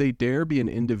you, that they dare be an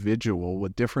individual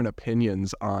with different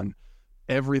opinions on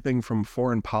everything from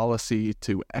foreign policy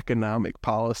to economic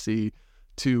policy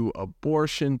to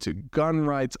abortion to gun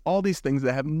rights, all these things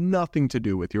that have nothing to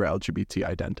do with your LGBT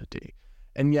identity.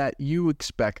 And yet you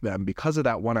expect them, because of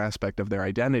that one aspect of their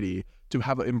identity, to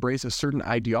embrace a certain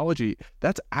ideology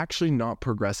that's actually not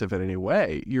progressive in any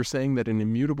way. You're saying that an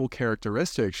immutable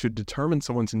characteristic should determine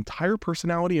someone's entire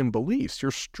personality and beliefs.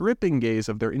 You're stripping gays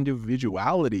of their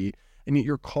individuality, and yet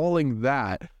you're calling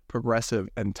that progressive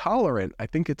and tolerant. I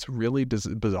think it's really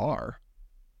bizarre.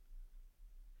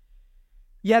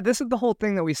 Yeah, this is the whole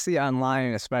thing that we see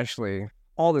online, especially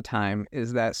all the time,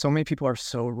 is that so many people are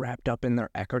so wrapped up in their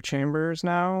echo chambers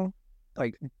now,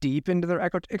 like deep into their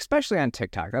echo, especially on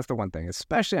TikTok. That's the one thing,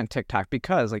 especially on TikTok,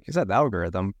 because like you said, the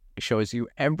algorithm shows you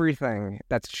everything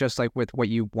that's just like with what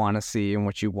you want to see and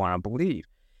what you want to believe.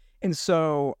 And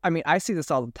so, I mean, I see this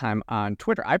all the time on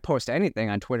Twitter. I post anything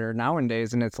on Twitter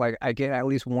nowadays, and it's like I get at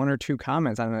least 1 or 2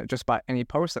 comments on it, just about any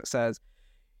post that says,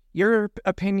 your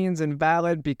opinion's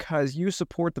invalid because you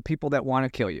support the people that want to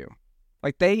kill you.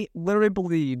 Like, they literally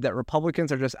believe that Republicans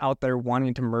are just out there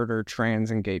wanting to murder trans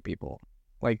and gay people.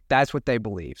 Like, that's what they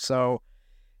believe. So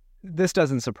this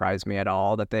doesn't surprise me at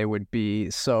all that they would be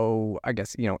so, I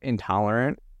guess, you know,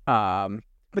 intolerant.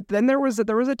 But then there was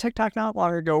a TikTok not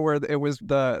long ago where it was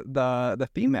the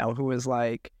female who was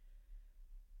like,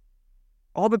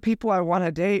 all the people I want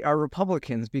to date are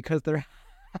Republicans because they're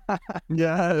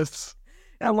Yes.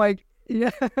 I'm like,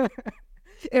 yeah,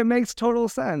 it makes total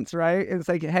sense, right? It's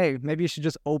like, hey, maybe you should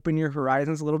just open your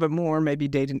horizons a little bit more, maybe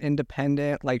date an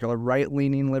independent, like a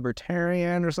right-leaning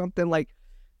libertarian or something. Like,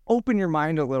 open your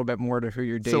mind a little bit more to who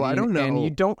you're dating. So I don't know. And you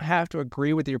don't have to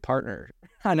agree with your partner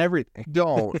on everything.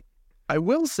 Don't. I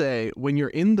will say, when you're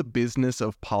in the business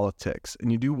of politics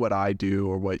and you do what I do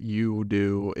or what you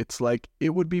do, it's like,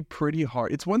 it would be pretty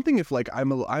hard. It's one thing if like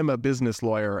I'm a business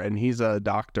lawyer and he's a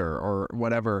doctor or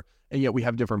whatever, and yet we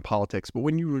have different politics. But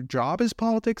when your job is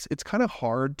politics, it's kind of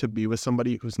hard to be with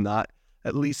somebody who's not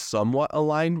at least somewhat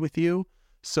aligned with you.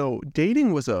 So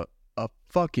dating was a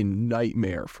fucking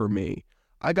nightmare for me.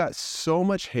 I got so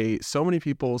much hate. So many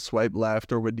people swipe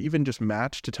left or would even just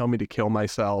match to tell me to kill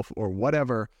myself or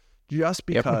whatever, just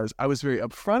because I was very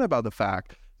upfront about the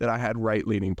fact that I had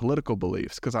right-leaning political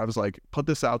beliefs. Because I was like, put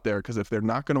this out there, because if they're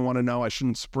not going to want to know, I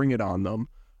shouldn't spring it on them.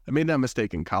 I made that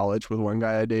mistake in college with one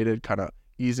guy I dated, kind of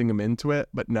easing him into it,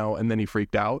 but no, and then he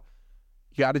freaked out.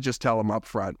 You got to just tell him up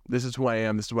front, this is who I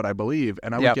am, this is what I believe.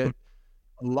 And I would get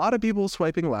a lot of people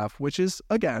swiping left, which is,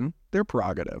 again, their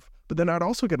prerogative. But then I'd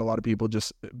also get a lot of people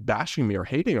just bashing me or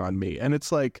hating on me. And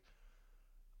it's like,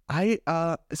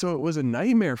 so it was a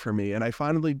nightmare for me. And I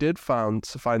finally did find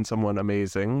someone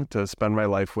amazing to spend my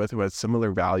life with who has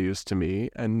similar values to me.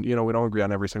 And, you know, we don't agree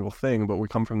on every single thing, but we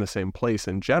come from the same place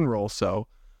in general. So,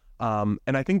 and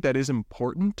I think that is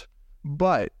important.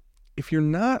 But if you're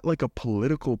not like a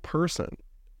political person,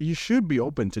 you should be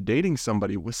open to dating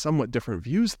somebody with somewhat different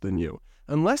views than you,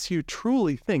 unless you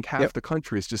truly think half the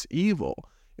country is just evil,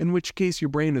 in which case your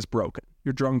brain is broken.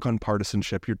 You're drunk on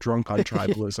partisanship, you're drunk on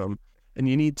tribalism, and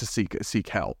you need to seek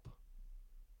help.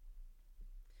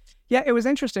 Yeah, it was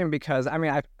interesting because, I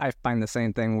mean, I find the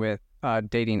same thing with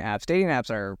dating apps. Dating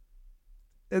apps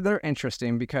they're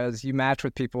interesting because you match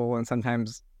with people and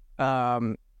sometimes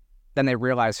then they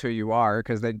realize who you are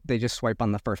because they just swipe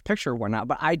on the first picture or whatnot.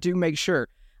 But I do make sure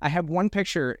I have one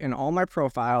picture in all my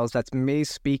profiles that's me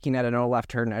speaking at a No Left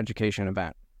Turn education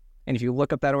event. And if you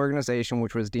look up that organization,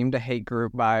 which was deemed a hate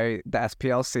group by the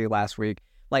SPLC last week,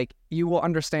 like, you will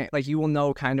understand, like, you will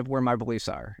know kind of where my beliefs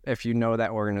are if you know that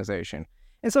organization.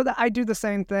 And so I do the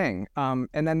same thing. And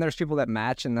then there's people that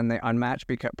match and then they unmatch,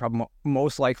 because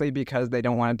most likely because they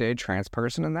don't want to date a trans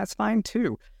person, and that's fine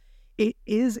too. It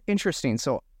is interesting.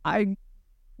 So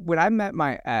when I met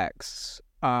my ex,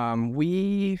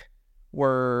 we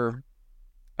were,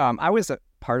 I was a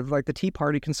part of like the Tea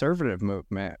Party conservative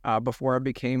movement before I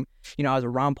became, you know, I was a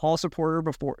Ron Paul supporter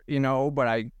before, you know, but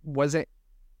I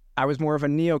was more of a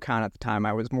neocon at the time.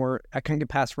 I couldn't get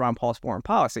past Ron Paul's foreign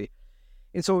policy.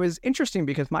 And so it was interesting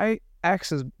because my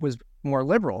ex was more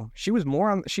liberal. She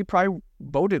probably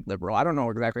voted liberal. I don't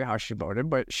know exactly how she voted,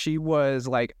 but she was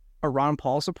like a Ron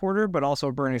Paul supporter, but also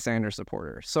a Bernie Sanders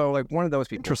supporter. So like one of those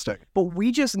people. Interesting. But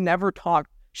we just never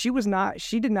talked. She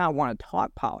did not want to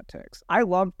talk politics. I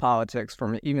loved politics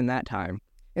from even that time.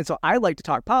 And so I like to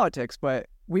talk politics, but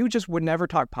we just would never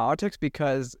talk politics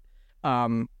because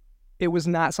it was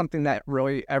not something that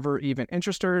really ever even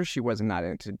interested her. She wasn't not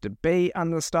into debate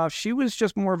on the stuff. She was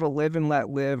just more of a live and let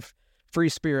live, free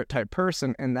spirit type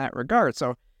person in that regard.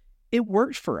 So it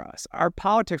worked for us. Our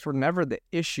politics were never the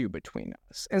issue between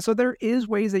us. And so there is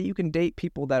ways that you can date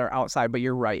people that are outside, but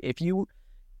you're right.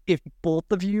 If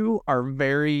both of you are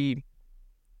very,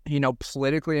 you know,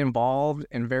 politically involved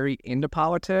and very into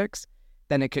politics,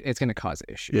 then it's going to cause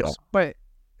issues. Yeah. But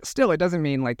still, it doesn't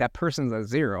mean like that person's a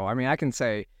zero. I mean, I can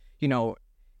say, you know,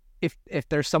 if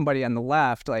there's somebody on the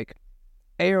left, like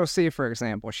AOC, for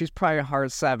example, she's probably a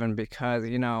hard 7 because,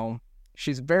 you know,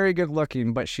 she's very good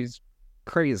looking, but she's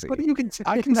crazy. But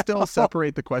I can still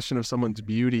separate the question of someone's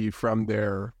beauty from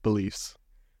their beliefs.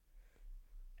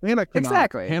 Hannah cannot.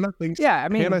 Exactly. Hannah thinks. Yeah, I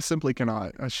mean, Hannah simply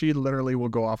cannot. She literally will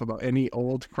go off about any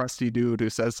old crusty dude who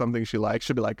says something she likes.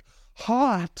 She'll be like,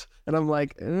 hot, and I'm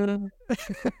like,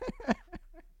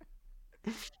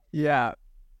 Yeah.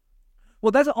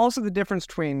 Well, that's also the difference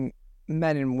between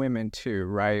men and women too,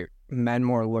 right? Men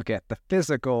more look at the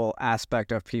physical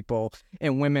aspect of people,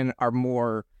 and women are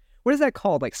more, what is that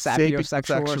called? Like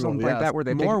sapiosexual or something like that, where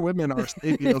more women are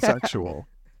sapiosexual.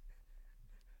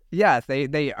 Yeah,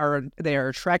 they are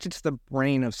attracted to the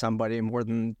brain of somebody more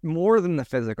than the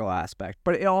physical aspect,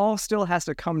 but it all still has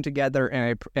to come together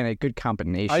in a good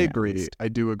combination. I agree. I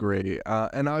do agree.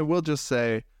 And I will just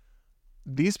say,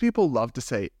 these people love to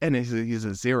say, and he's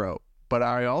a zero. But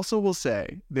I also will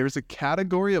say there's a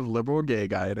category of liberal gay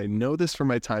guy, and I know this from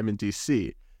my time in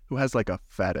DC, who has like a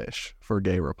fetish for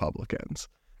gay Republicans.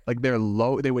 Like they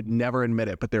would never admit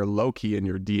it, but they're low key in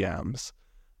your DMs.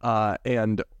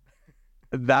 And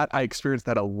that I experienced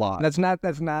that a lot. That's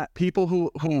not People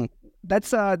who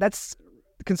that's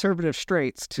conservative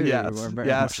straights too. Yes, are very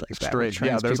yes, much like that straight. with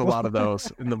trans There's people. a lot of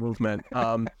those in the movement.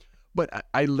 But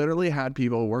I literally had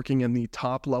people working in the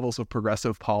top levels of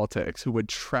progressive politics who would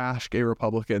trash gay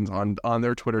Republicans on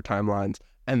their Twitter timelines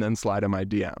and then slide in my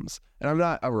DMs. And I'm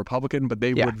not a Republican, but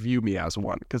they would view me as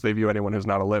one because they view anyone who's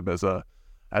not a lib as a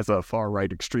far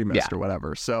right extremist or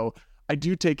whatever. So I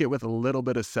do take it with a little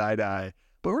bit of side eye.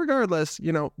 But regardless,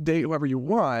 date whoever you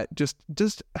want.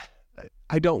 Just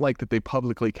I don't like that they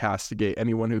publicly castigate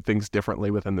anyone who thinks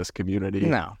differently within this community.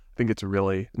 No. I think it's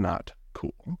really not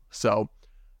cool. So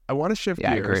I want to shift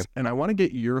gears, and I want to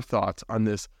get your thoughts on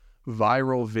this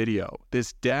viral video.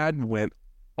 This dad went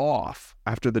off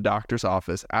after the doctor's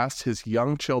office asked his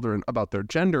young children about their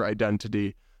gender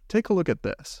identity. Take a look at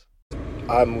this.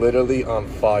 I'm literally on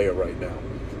fire right now.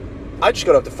 I just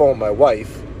got off the phone with my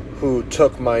wife, who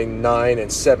took my 9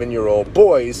 and 7-year-old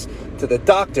boys to the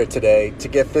doctor today to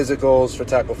get physicals for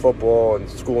tackle football and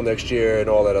school next year and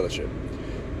all that other shit.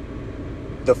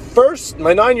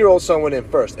 My 9-year-old son went in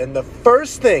first, and the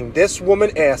first thing this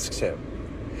woman asks him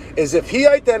is if he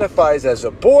identifies as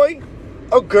a boy,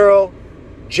 a girl,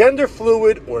 gender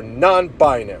fluid, or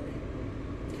non-binary.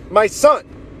 My son,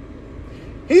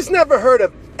 he's never heard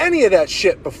of any of that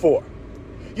shit before.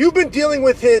 You've been dealing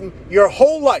with him your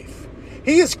whole life.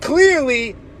 He is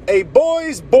clearly a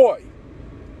boy's boy.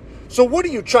 So what are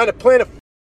you, trying to plant a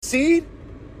seed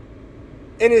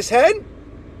in his head?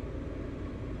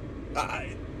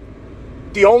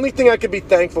 The only thing I could be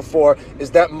thankful for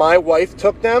is that my wife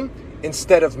took them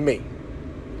instead of me.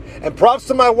 And props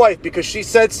to my wife because she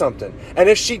said something. And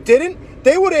if she didn't,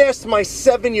 they would have asked my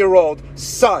 7-year-old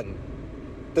son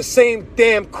the same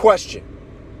damn question.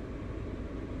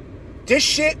 This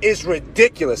shit is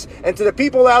ridiculous. And to the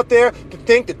people out there who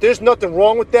think that there's nothing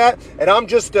wrong with that and I'm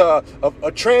just a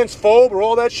transphobe or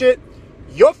all that shit,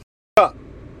 you're up.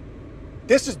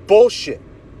 This is bullshit.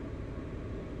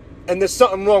 And there's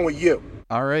something wrong with you.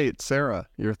 All right, Sarah,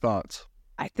 your thoughts.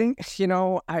 I think,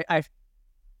 I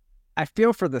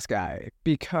feel for this guy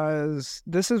because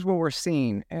this is what we're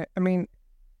seeing. I mean,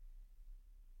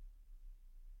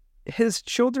 his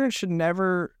children should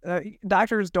never,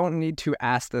 doctors don't need to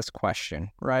ask this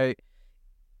question, right?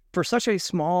 For such a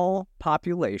small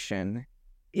population,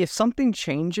 if something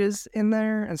changes in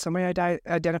there and somebody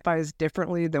identifies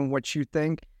differently than what you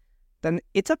think, then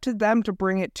it's up to them to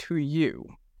bring it to you.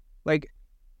 Like,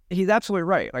 he's absolutely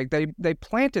right. Like, they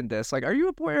planted this. Like, are you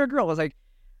a boy or a girl? It's like,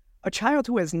 a child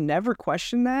who has never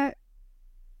questioned that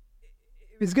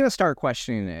is going to start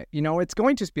questioning it. It's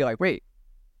going to be like, wait,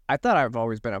 I thought I've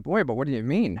always been a boy, but what do you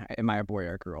mean? Am I a boy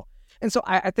or a girl? And so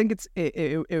I think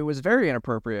it was very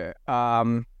inappropriate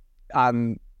on,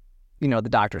 the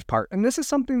doctor's part. And this is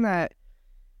something that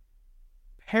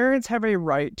parents have a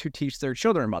right to teach their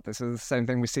children about. This is the same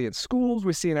thing we see in schools,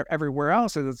 we see it everywhere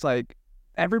else. It's like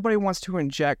everybody wants to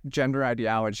inject gender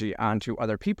ideology onto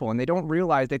other people, and they don't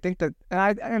realize, they think that,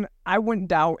 and I wouldn't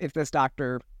doubt if this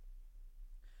doctor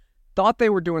thought they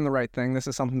were doing the right thing. This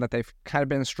is something that they've kind of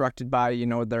been instructed by,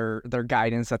 their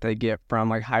guidance that they get from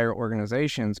like higher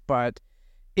organizations, but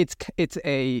it's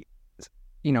a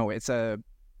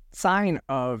sign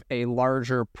of a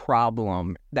larger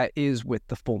problem that is with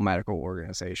the full medical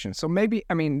organization. So maybe,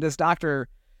 this doctor,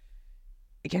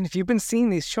 again, if you've been seeing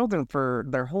these children for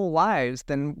their whole lives,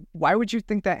 then why would you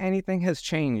think that anything has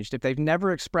changed if they've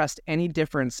never expressed any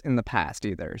difference in the past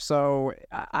either? So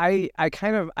I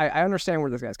understand where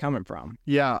this guy's coming from.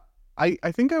 Yeah, I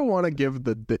think I want to give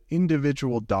the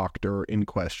individual doctor in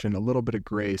question a little bit of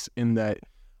grace in that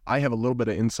I have a little bit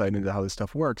of insight into how this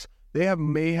stuff works. They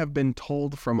may have been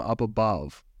told from up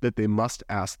above that they must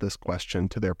ask this question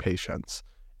to their patients.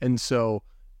 And so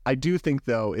I do think,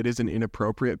 though, it is an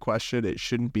inappropriate question. It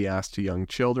shouldn't be asked to young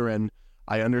children.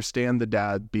 I understand the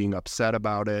dad being upset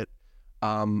about it.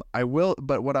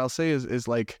 But what I'll say is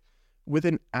like, with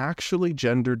an actually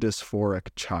gender dysphoric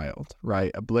child,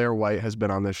 right? Blair White has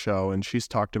been on this show, and she's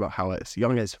talked about how as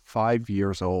young as 5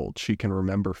 years old, she can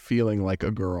remember feeling like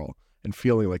a girl and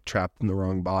feeling like trapped in the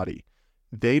wrong body.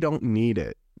 They don't need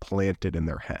it planted in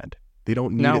their head. They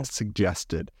don't need it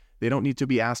suggested. They don't need to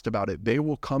be asked about it. They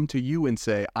will come to you and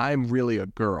say, I'm really a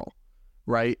girl,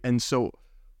 right? And so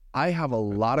I have a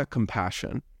lot of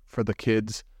compassion for the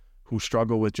kids who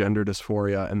struggle with gender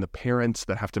dysphoria and the parents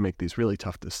that have to make these really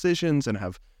tough decisions and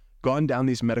have gone down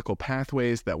these medical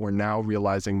pathways that we're now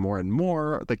realizing more and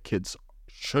more the kids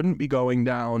shouldn't be going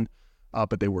down,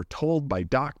 but they were told by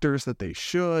doctors that they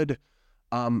should.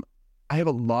 I have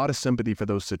a lot of sympathy for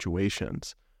those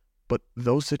situations. But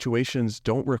those situations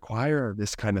don't require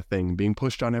this kind of thing being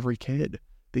pushed on every kid.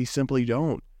 They simply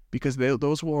don't, because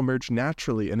those will emerge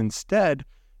naturally. And instead,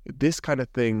 this kind of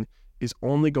thing is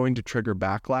only going to trigger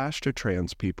backlash to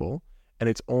trans people, and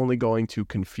it's only going to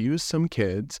confuse some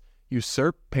kids,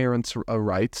 usurp parents'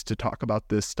 rights to talk about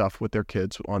this stuff with their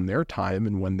kids on their time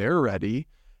and when they're ready.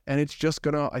 And it's just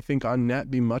going to, I think, on net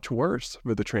be much worse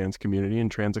for the trans community and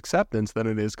trans acceptance than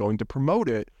it is going to promote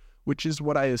it, which is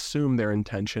what I assume their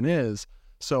intention is.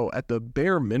 So at the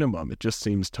bare minimum, it just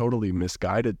seems totally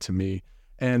misguided to me.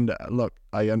 And look,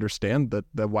 I understand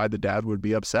that why the dad would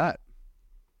be upset.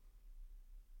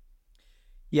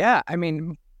 Yeah, I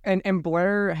mean, and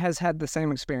Blair has had the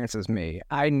same experience as me.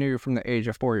 I knew from the age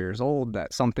of 4 years old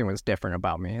that something was different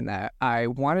about me, and that I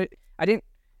didn't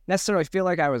necessarily feel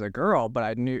like I was a girl,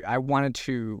 but I wanted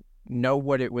to know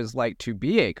what it was like to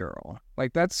be a girl.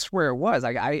 Like, that's where it was.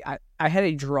 Like, I had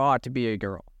a draw to be a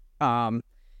girl.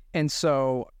 And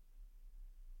so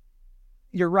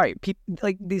you're right.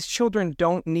 Like, these children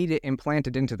don't need it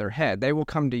implanted into their head. They will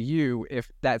come to you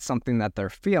if that's something that they're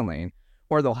feeling,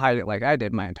 or they'll hide it like I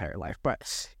did my entire life.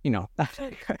 But,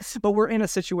 but we're in a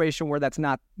situation where that's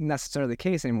not necessarily the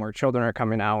case anymore. Children are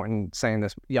coming out and saying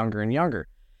this younger and younger.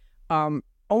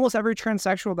 Almost every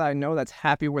transsexual that I know that's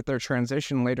happy with their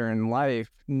transition later in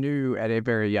life knew at a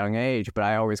very young age, but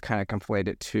I always kind of conflate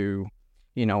it to,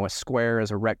 a square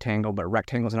is a rectangle, but a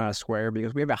rectangle is not a square,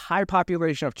 because we have a high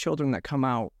population of children that come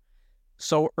out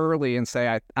so early and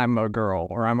say, I'm a girl,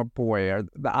 or I'm a boy, or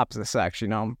the opposite sex,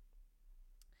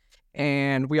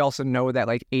 And we also know that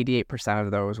like 88%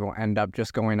 of those will end up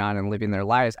just going on and living their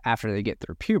lives after they get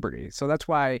through puberty. So that's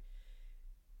why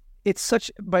it's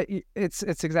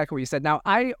exactly what you said. Now,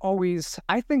 I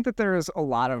think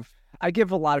that I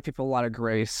give a lot of people a lot of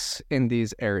grace in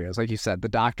these areas. Like you said, the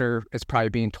doctor is probably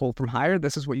being told from higher,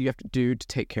 this is what you have to do to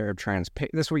take care of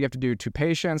this is what you have to do to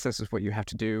patients. This is what you have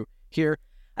to do here.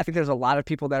 I think there's a lot of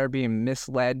people that are being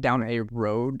misled down a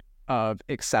road of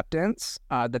acceptance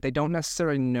that they don't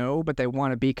necessarily know, but they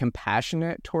want to be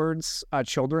compassionate towards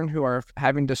children who are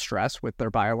having distress with their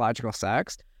biological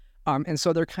sex. And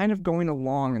so they're kind of going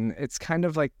along, and it's kind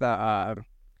of like they're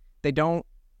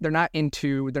not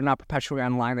perpetually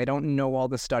online. They don't know all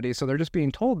the studies. So they're just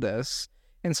being told this.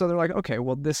 And so they're like, okay,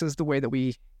 well, this is the way that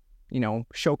we,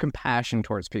 show compassion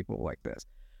towards people like this.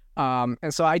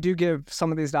 And so I do give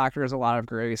some of these doctors a lot of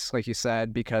grace, like you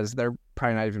said, because they're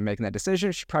probably not even making that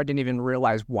decision. She probably didn't even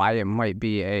realize why it might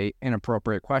be an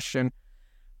inappropriate question.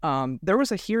 There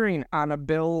was a hearing on the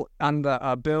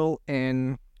bill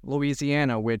in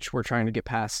Louisiana, which we're trying to get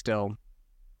past still,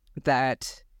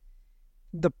 that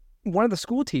one of the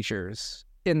school teachers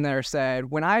in there said,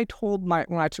 when one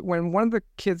of the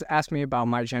kids asked me about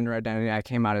my gender identity, I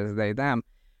came out as they, them.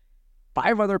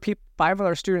 5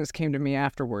 other students came to me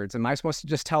afterwards. Am I supposed to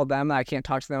just tell them that I can't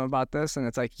talk to them about this? And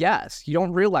it's like, yes, you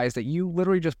don't realize that you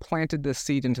literally just planted this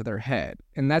seed into their head.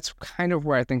 And that's kind of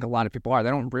where I think a lot of people are.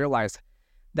 They don't realize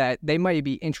that they might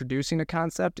be introducing a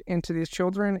concept into these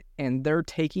children, and they're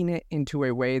taking it into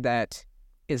a way that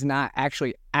is not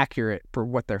actually accurate for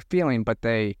what they're feeling, but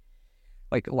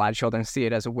like a lot of children see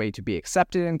it as a way to be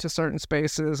accepted into certain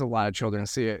spaces. A lot of children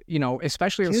see it,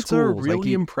 especially in schools. Kids are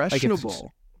really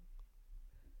impressionable.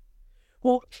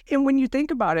 Well, and when you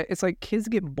think about it, it's like kids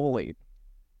get bullied.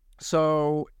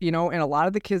 So, and a lot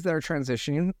of the kids that are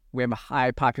transitioning, we have a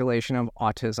high population of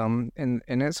autism in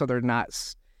it. So they're not,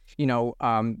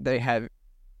 they have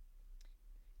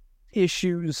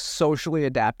issues socially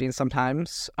adapting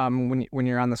sometimes when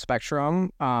you're on the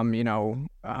spectrum,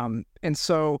 and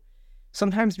so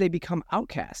sometimes they become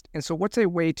outcast. And so what's a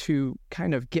way to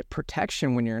kind of get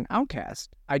protection when you're an outcast?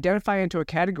 Identify into a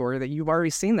category that you've already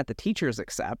seen that the teachers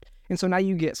accept. And so now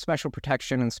you get special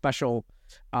protection and special,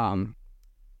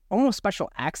 almost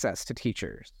special access to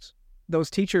teachers. Those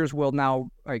teachers will now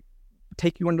like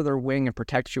take you under their wing and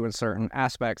protect you in certain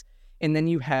aspects. And then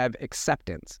you have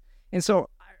acceptance. And so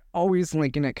always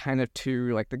linking it kind of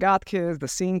to like the goth kids, the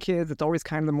scene kids. It's always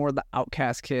kind of the more the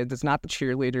outcast kids. It's not the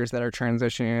cheerleaders that are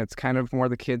transitioning. It's kind of more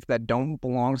the kids that don't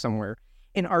belong somewhere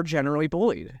and are generally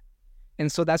bullied. And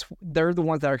so they're the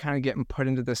ones that are kind of getting put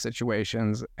into these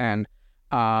situations and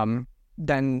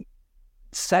then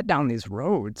set down these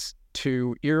roads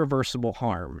to irreversible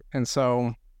harm. And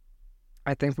so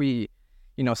I think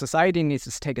society needs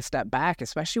to take a step back,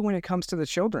 especially when it comes to the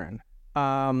children,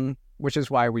 which is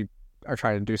why we are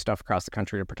trying to do stuff across the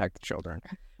country to protect the children.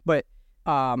 But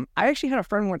I actually had a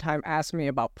friend one time ask me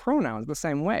about pronouns the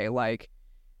same way.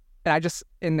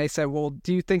 And they said, well,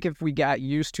 do you think if we got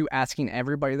used to asking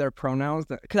everybody their pronouns?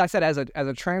 Because I said, as a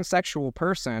transsexual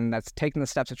person that's taking the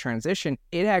steps of transition,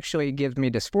 it actually gives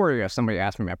me dysphoria if somebody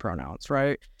asks me my pronouns,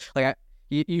 right? Like,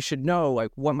 you should know,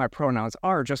 like, what my pronouns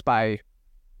are just by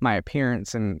my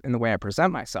appearance and the way I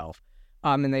present myself.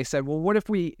 And they said, well, what if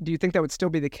do you think that would still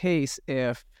be the case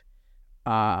if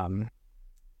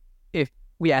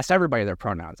we asked everybody their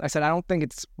pronouns? I said, I don't think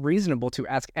it's reasonable to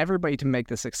ask everybody to make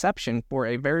this exception for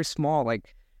a very small,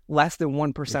 like less than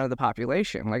 1% of the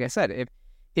population. Like I said,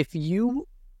 if you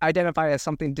identify as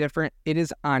something different, it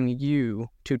is on you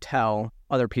to tell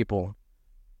other people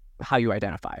how you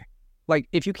identify. Like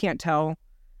if you can't tell,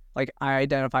 like I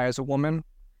identify as a woman,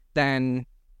 then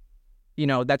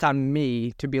that's on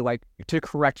me to be like, to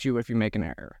correct you if you make an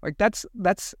error. Like that's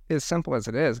as simple as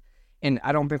it is. And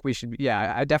I don't think we should,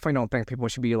 I definitely don't think people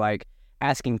should be like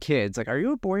asking kids, like, are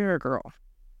you a boy or a girl?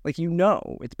 Like,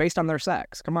 it's based on their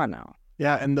sex. Come on now.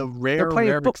 Yeah, and the rare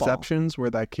exceptions where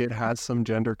that kid has some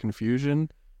gender confusion,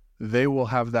 they will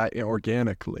have that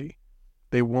organically.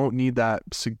 They won't need that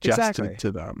suggested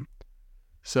to them.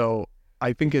 So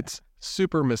I think it's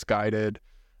super misguided.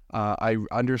 I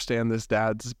understand this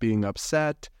dad's being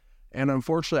upset. And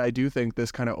unfortunately, I do think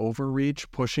this kind of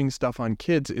overreach, pushing stuff on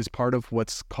kids is part of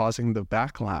what's causing the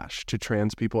backlash to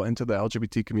trans people and to the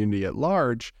LGBT community at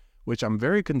large, which I'm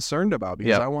very concerned about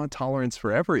because I want tolerance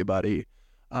for everybody.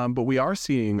 But we are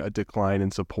seeing a decline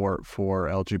in support for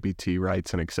LGBT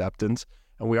rights and acceptance.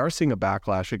 And we are seeing a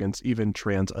backlash against even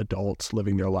trans adults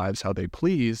living their lives how they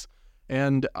please.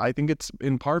 And I think it's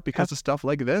in part because of stuff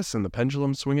like this and the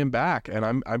pendulum swinging back. And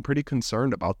I'm pretty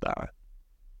concerned about that.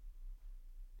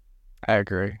 I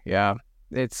agree. Yeah.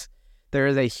 There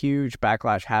is a huge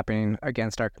backlash happening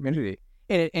against our community.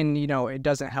 And it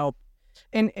doesn't help.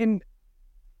 And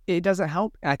it doesn't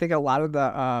help. I think a lot of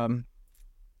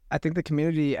I think the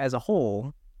community as a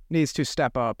whole needs to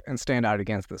step up and stand out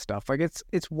against this stuff. Like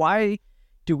it's why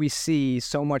do we see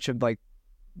so much of like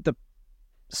the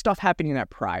stuff happening at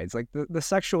prides? Like the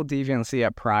sexual deviancy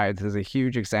at prides is a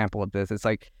huge example of this. It's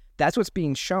like, that's what's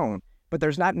being shown, but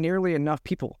there's not nearly enough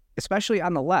people, especially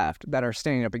on the left, that are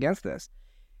standing up against this.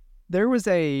 There was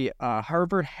a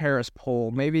Harvard-Harris poll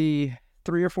maybe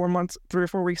 3 or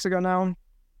 4 weeks ago now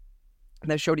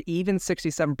that showed even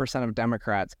 67% of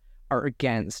Democrats are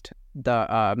against the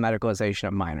medicalization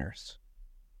of minors.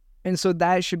 And so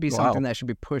that should be something that should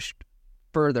be pushed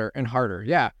further and harder.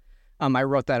 Yeah. I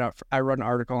wrote that up. I wrote an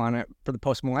article on it for the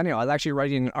Post Millennial. I was actually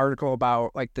writing an article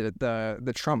about like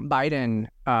the Trump-Biden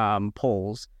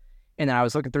polls. And then I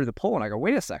was looking through the poll and I go,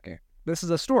 wait a second, this is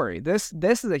a story. This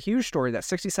is a huge story that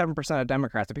 67% of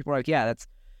Democrats, and people are like, yeah,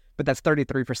 that's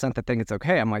 33% that think it's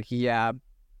okay. I'm like, yeah,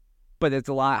 but it's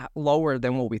a lot lower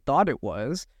than what we thought it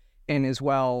was. And as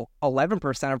well,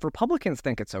 11% of Republicans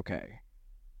think it's okay.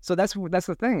 So that's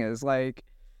the thing is like,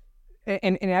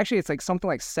 and actually it's like something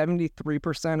like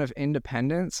 73% of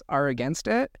independents are against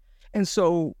it. And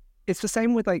so it's the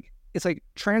same with like, it's like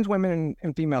trans women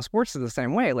and female sports is the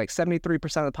same way. Like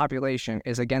 73% of the population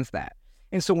is against that.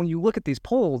 And so when you look at these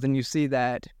polls and you see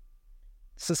that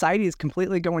society is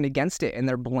completely going against it and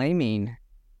they're blaming,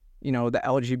 the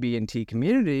LGBT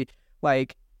community,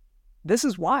 like this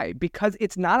is why, because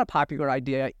it's not a popular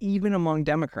idea even among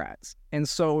Democrats. And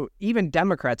so even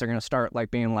Democrats are going to start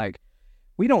like being like,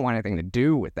 we don't want anything to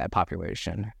do with that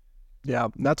population. Yeah,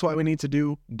 that's why we need to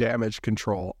do damage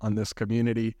control on this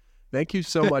community. Thank you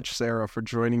so much, Sara, for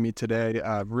joining me today.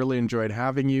 I've really enjoyed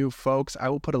having you. Folks, I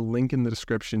will put a link in the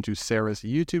description to Sara's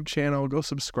YouTube channel. Go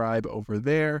subscribe over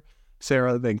there.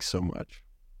 Sara, thanks so much.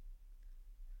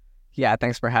 Yeah,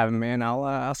 thanks for having me, and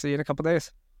I'll see you in a couple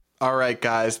days. All right,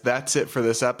 guys, that's it for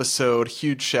this episode.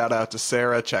 Huge shout out to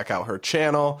Sara. Check out her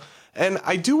channel. And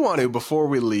I do want to, before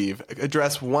we leave,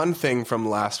 address one thing from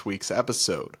last week's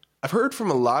episode. I've heard from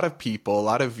a lot of people, a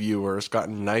lot of viewers,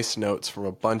 gotten nice notes from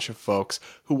a bunch of folks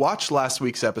who watched last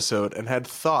week's episode and had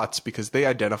thoughts because they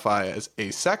identify as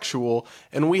asexual,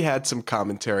 and we had some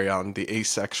commentary on the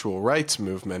asexual rights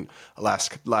movement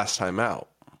last time out.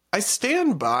 I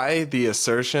stand by the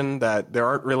assertion that there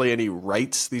aren't really any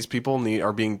rights these people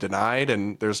are being denied,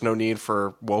 and there's no need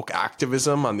for woke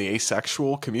activism on the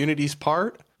asexual community's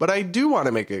part. But I do want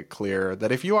to make it clear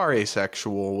that if you are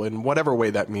asexual, in whatever way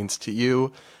that means to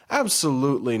you,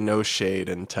 absolutely no shade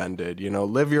intended.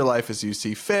 Live your life as you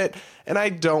see fit, and I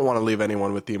don't want to leave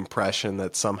anyone with the impression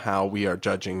that somehow we are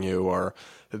judging you or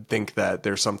think that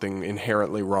there's something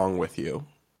inherently wrong with you.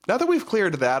 Now that we've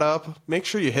cleared that up, make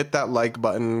sure you hit that like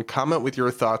button, comment with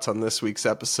your thoughts on this week's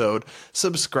episode,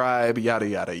 subscribe, yada,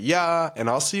 yada, yada, and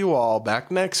I'll see you all back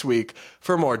next week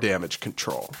for more damage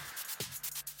control.